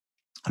they're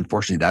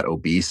unfortunately that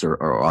obese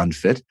or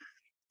unfit,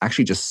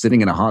 actually just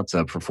sitting in a hot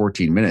tub for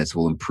 14 minutes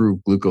will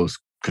improve glucose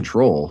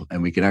control.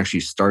 And we can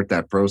actually start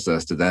that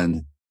process to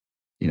then,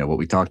 what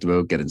we talked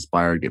about, get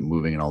inspired, get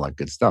moving and all that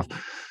good stuff.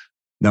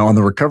 Now, on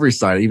the recovery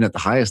side, even at the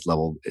highest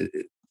level,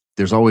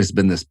 there's always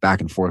been this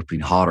back and forth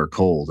between hot or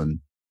cold. And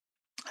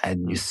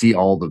you mm. see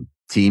all the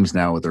teams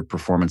now with their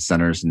performance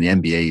centers, and the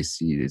NBA, you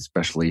see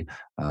especially,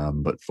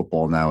 but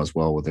football now as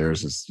well with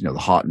theirs is, the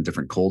hot and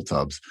different cold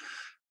tubs.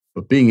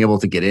 But being able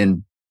to get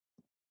in,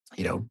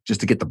 just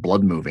to get the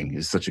blood moving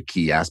is such a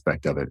key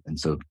aspect of it. And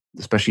so,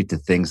 especially to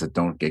things that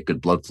don't get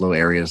good blood flow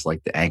areas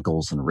like the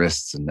ankles and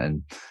wrists,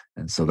 and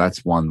so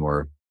that's one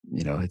where,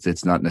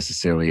 it's not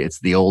necessarily, it's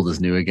the old is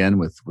new again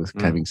with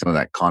Mm. having some of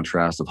that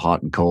contrast of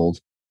hot and cold.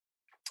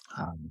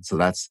 So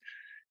that's,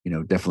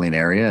 definitely an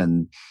area.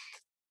 And,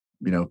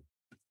 you know,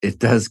 it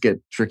does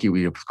get tricky.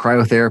 We have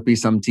cryotherapy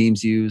some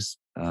teams use.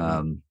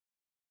 Mm.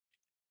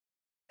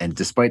 And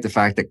despite the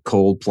fact that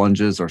cold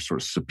plunges are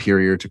sort of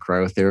superior to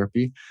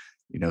cryotherapy,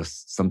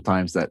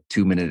 sometimes that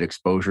 2-minute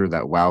exposure,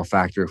 that wow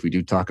factor, if we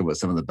do talk about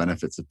some of the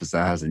benefits of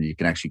pizzazz, and you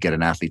can actually get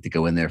an athlete to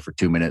go in there for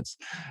 2 minutes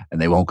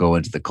and they won't go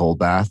into the cold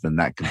bath, then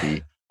that could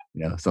be,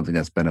 something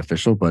that's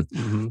beneficial. But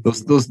Mhm.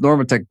 those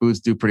Normatec boots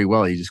do pretty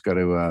well. You just got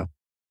to,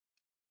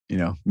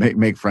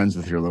 make friends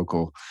with your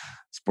local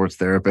sports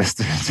therapist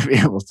to be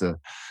able to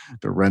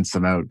rent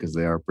some out because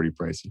they are pretty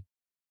pricey.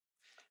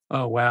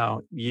 Oh,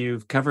 wow.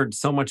 You've covered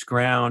so much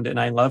ground, and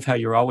I love how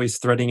you're always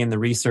threading in the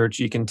research.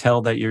 You can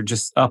tell that you're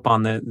just up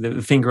on the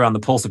finger on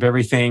the pulse of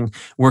everything.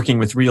 Working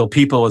with real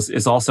people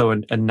is also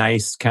a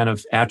nice kind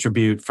of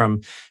attribute from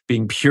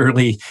being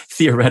purely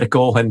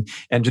theoretical and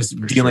just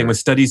For dealing sure. with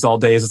studies all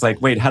day. It's like,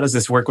 wait, how does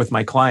this work with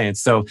my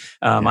clients? So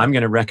Yeah. I'm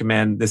going to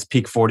recommend this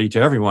Peak 40 to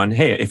everyone.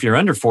 Hey, if you're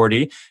under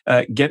 40,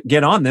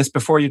 get on this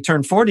before you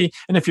turn 40.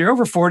 And if you're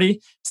over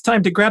 40, it's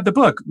time to grab the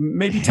book.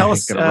 Maybe tell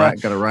us.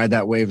 Gotta ride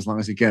that wave as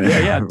long as you can.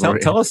 Yeah.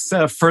 Tell us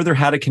further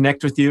how to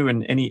connect with you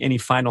and any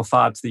final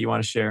thoughts that you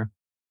want to share.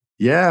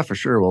 Yeah, for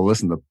sure. Well,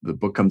 listen, the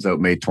book comes out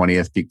May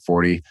 20th, Peak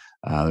 40.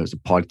 There's a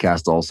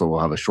podcast also. We'll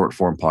have a short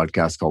form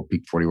podcast called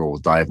Peak 40 where we'll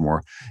dive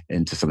more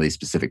into some of these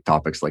specific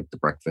topics like the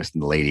breakfast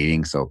and the late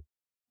eating. So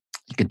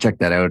you can check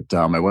that out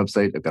on my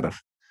website. I've got a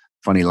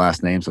funny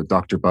last name. So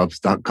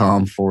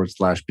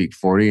drbubbs.com/Peak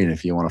 40. And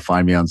if you want to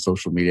find me on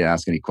social media,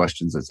 ask any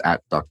questions, it's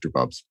at Dr.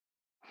 Bubbs.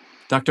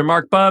 Dr.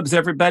 Marc Bubbs,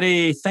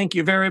 everybody. Thank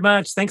you very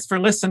much. Thanks for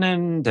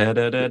listening.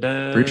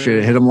 Appreciate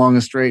it. Hit them long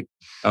and straight.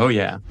 Oh,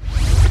 yeah.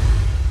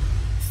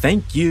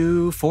 Thank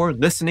you for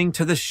listening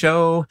to the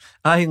show.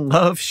 I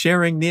love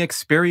sharing the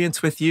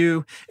experience with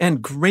you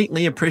and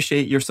greatly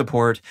appreciate your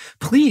support.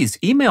 Please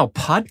email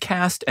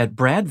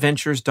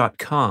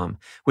podcast@bradventures.com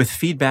with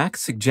feedback,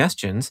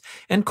 suggestions,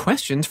 and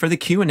questions for the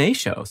Q&A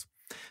shows.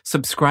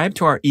 Subscribe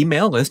to our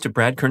email list at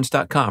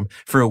bradkearns.com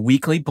for a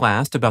weekly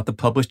blast about the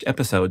published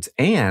episodes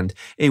and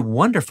a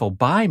wonderful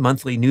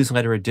bi-monthly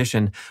newsletter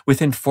edition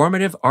with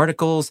informative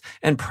articles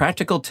and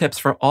practical tips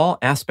for all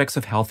aspects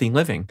of healthy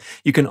living.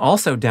 You can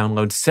also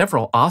download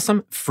several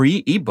awesome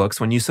free ebooks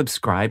when you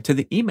subscribe to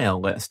the email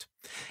list.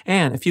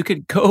 And if you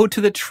could go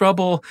to the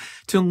trouble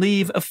to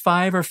leave a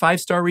 5 or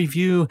 5-star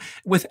review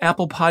with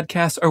Apple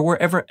Podcasts or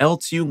wherever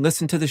else you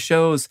listen to the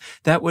shows,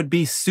 that would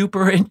be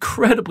super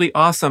incredibly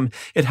awesome.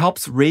 It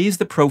helps raise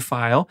the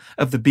profile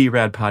of the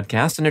BRAD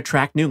podcast and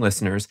attract new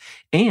listeners.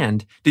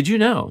 And did you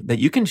know that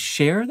you can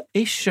share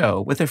a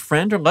show with a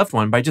friend or loved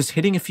one by just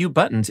hitting a few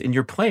buttons in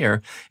your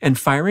player and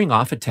firing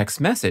off a text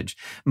message?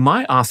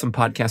 My awesome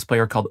podcast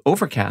player called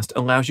Overcast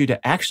allows you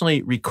to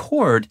actually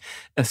record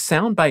a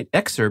soundbite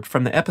excerpt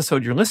from the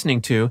episode you're listening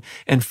to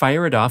and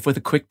fire it off with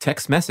a quick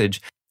text message.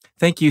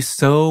 Thank you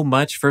so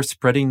much for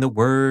spreading the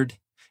word.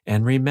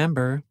 And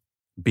remember,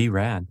 be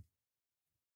rad.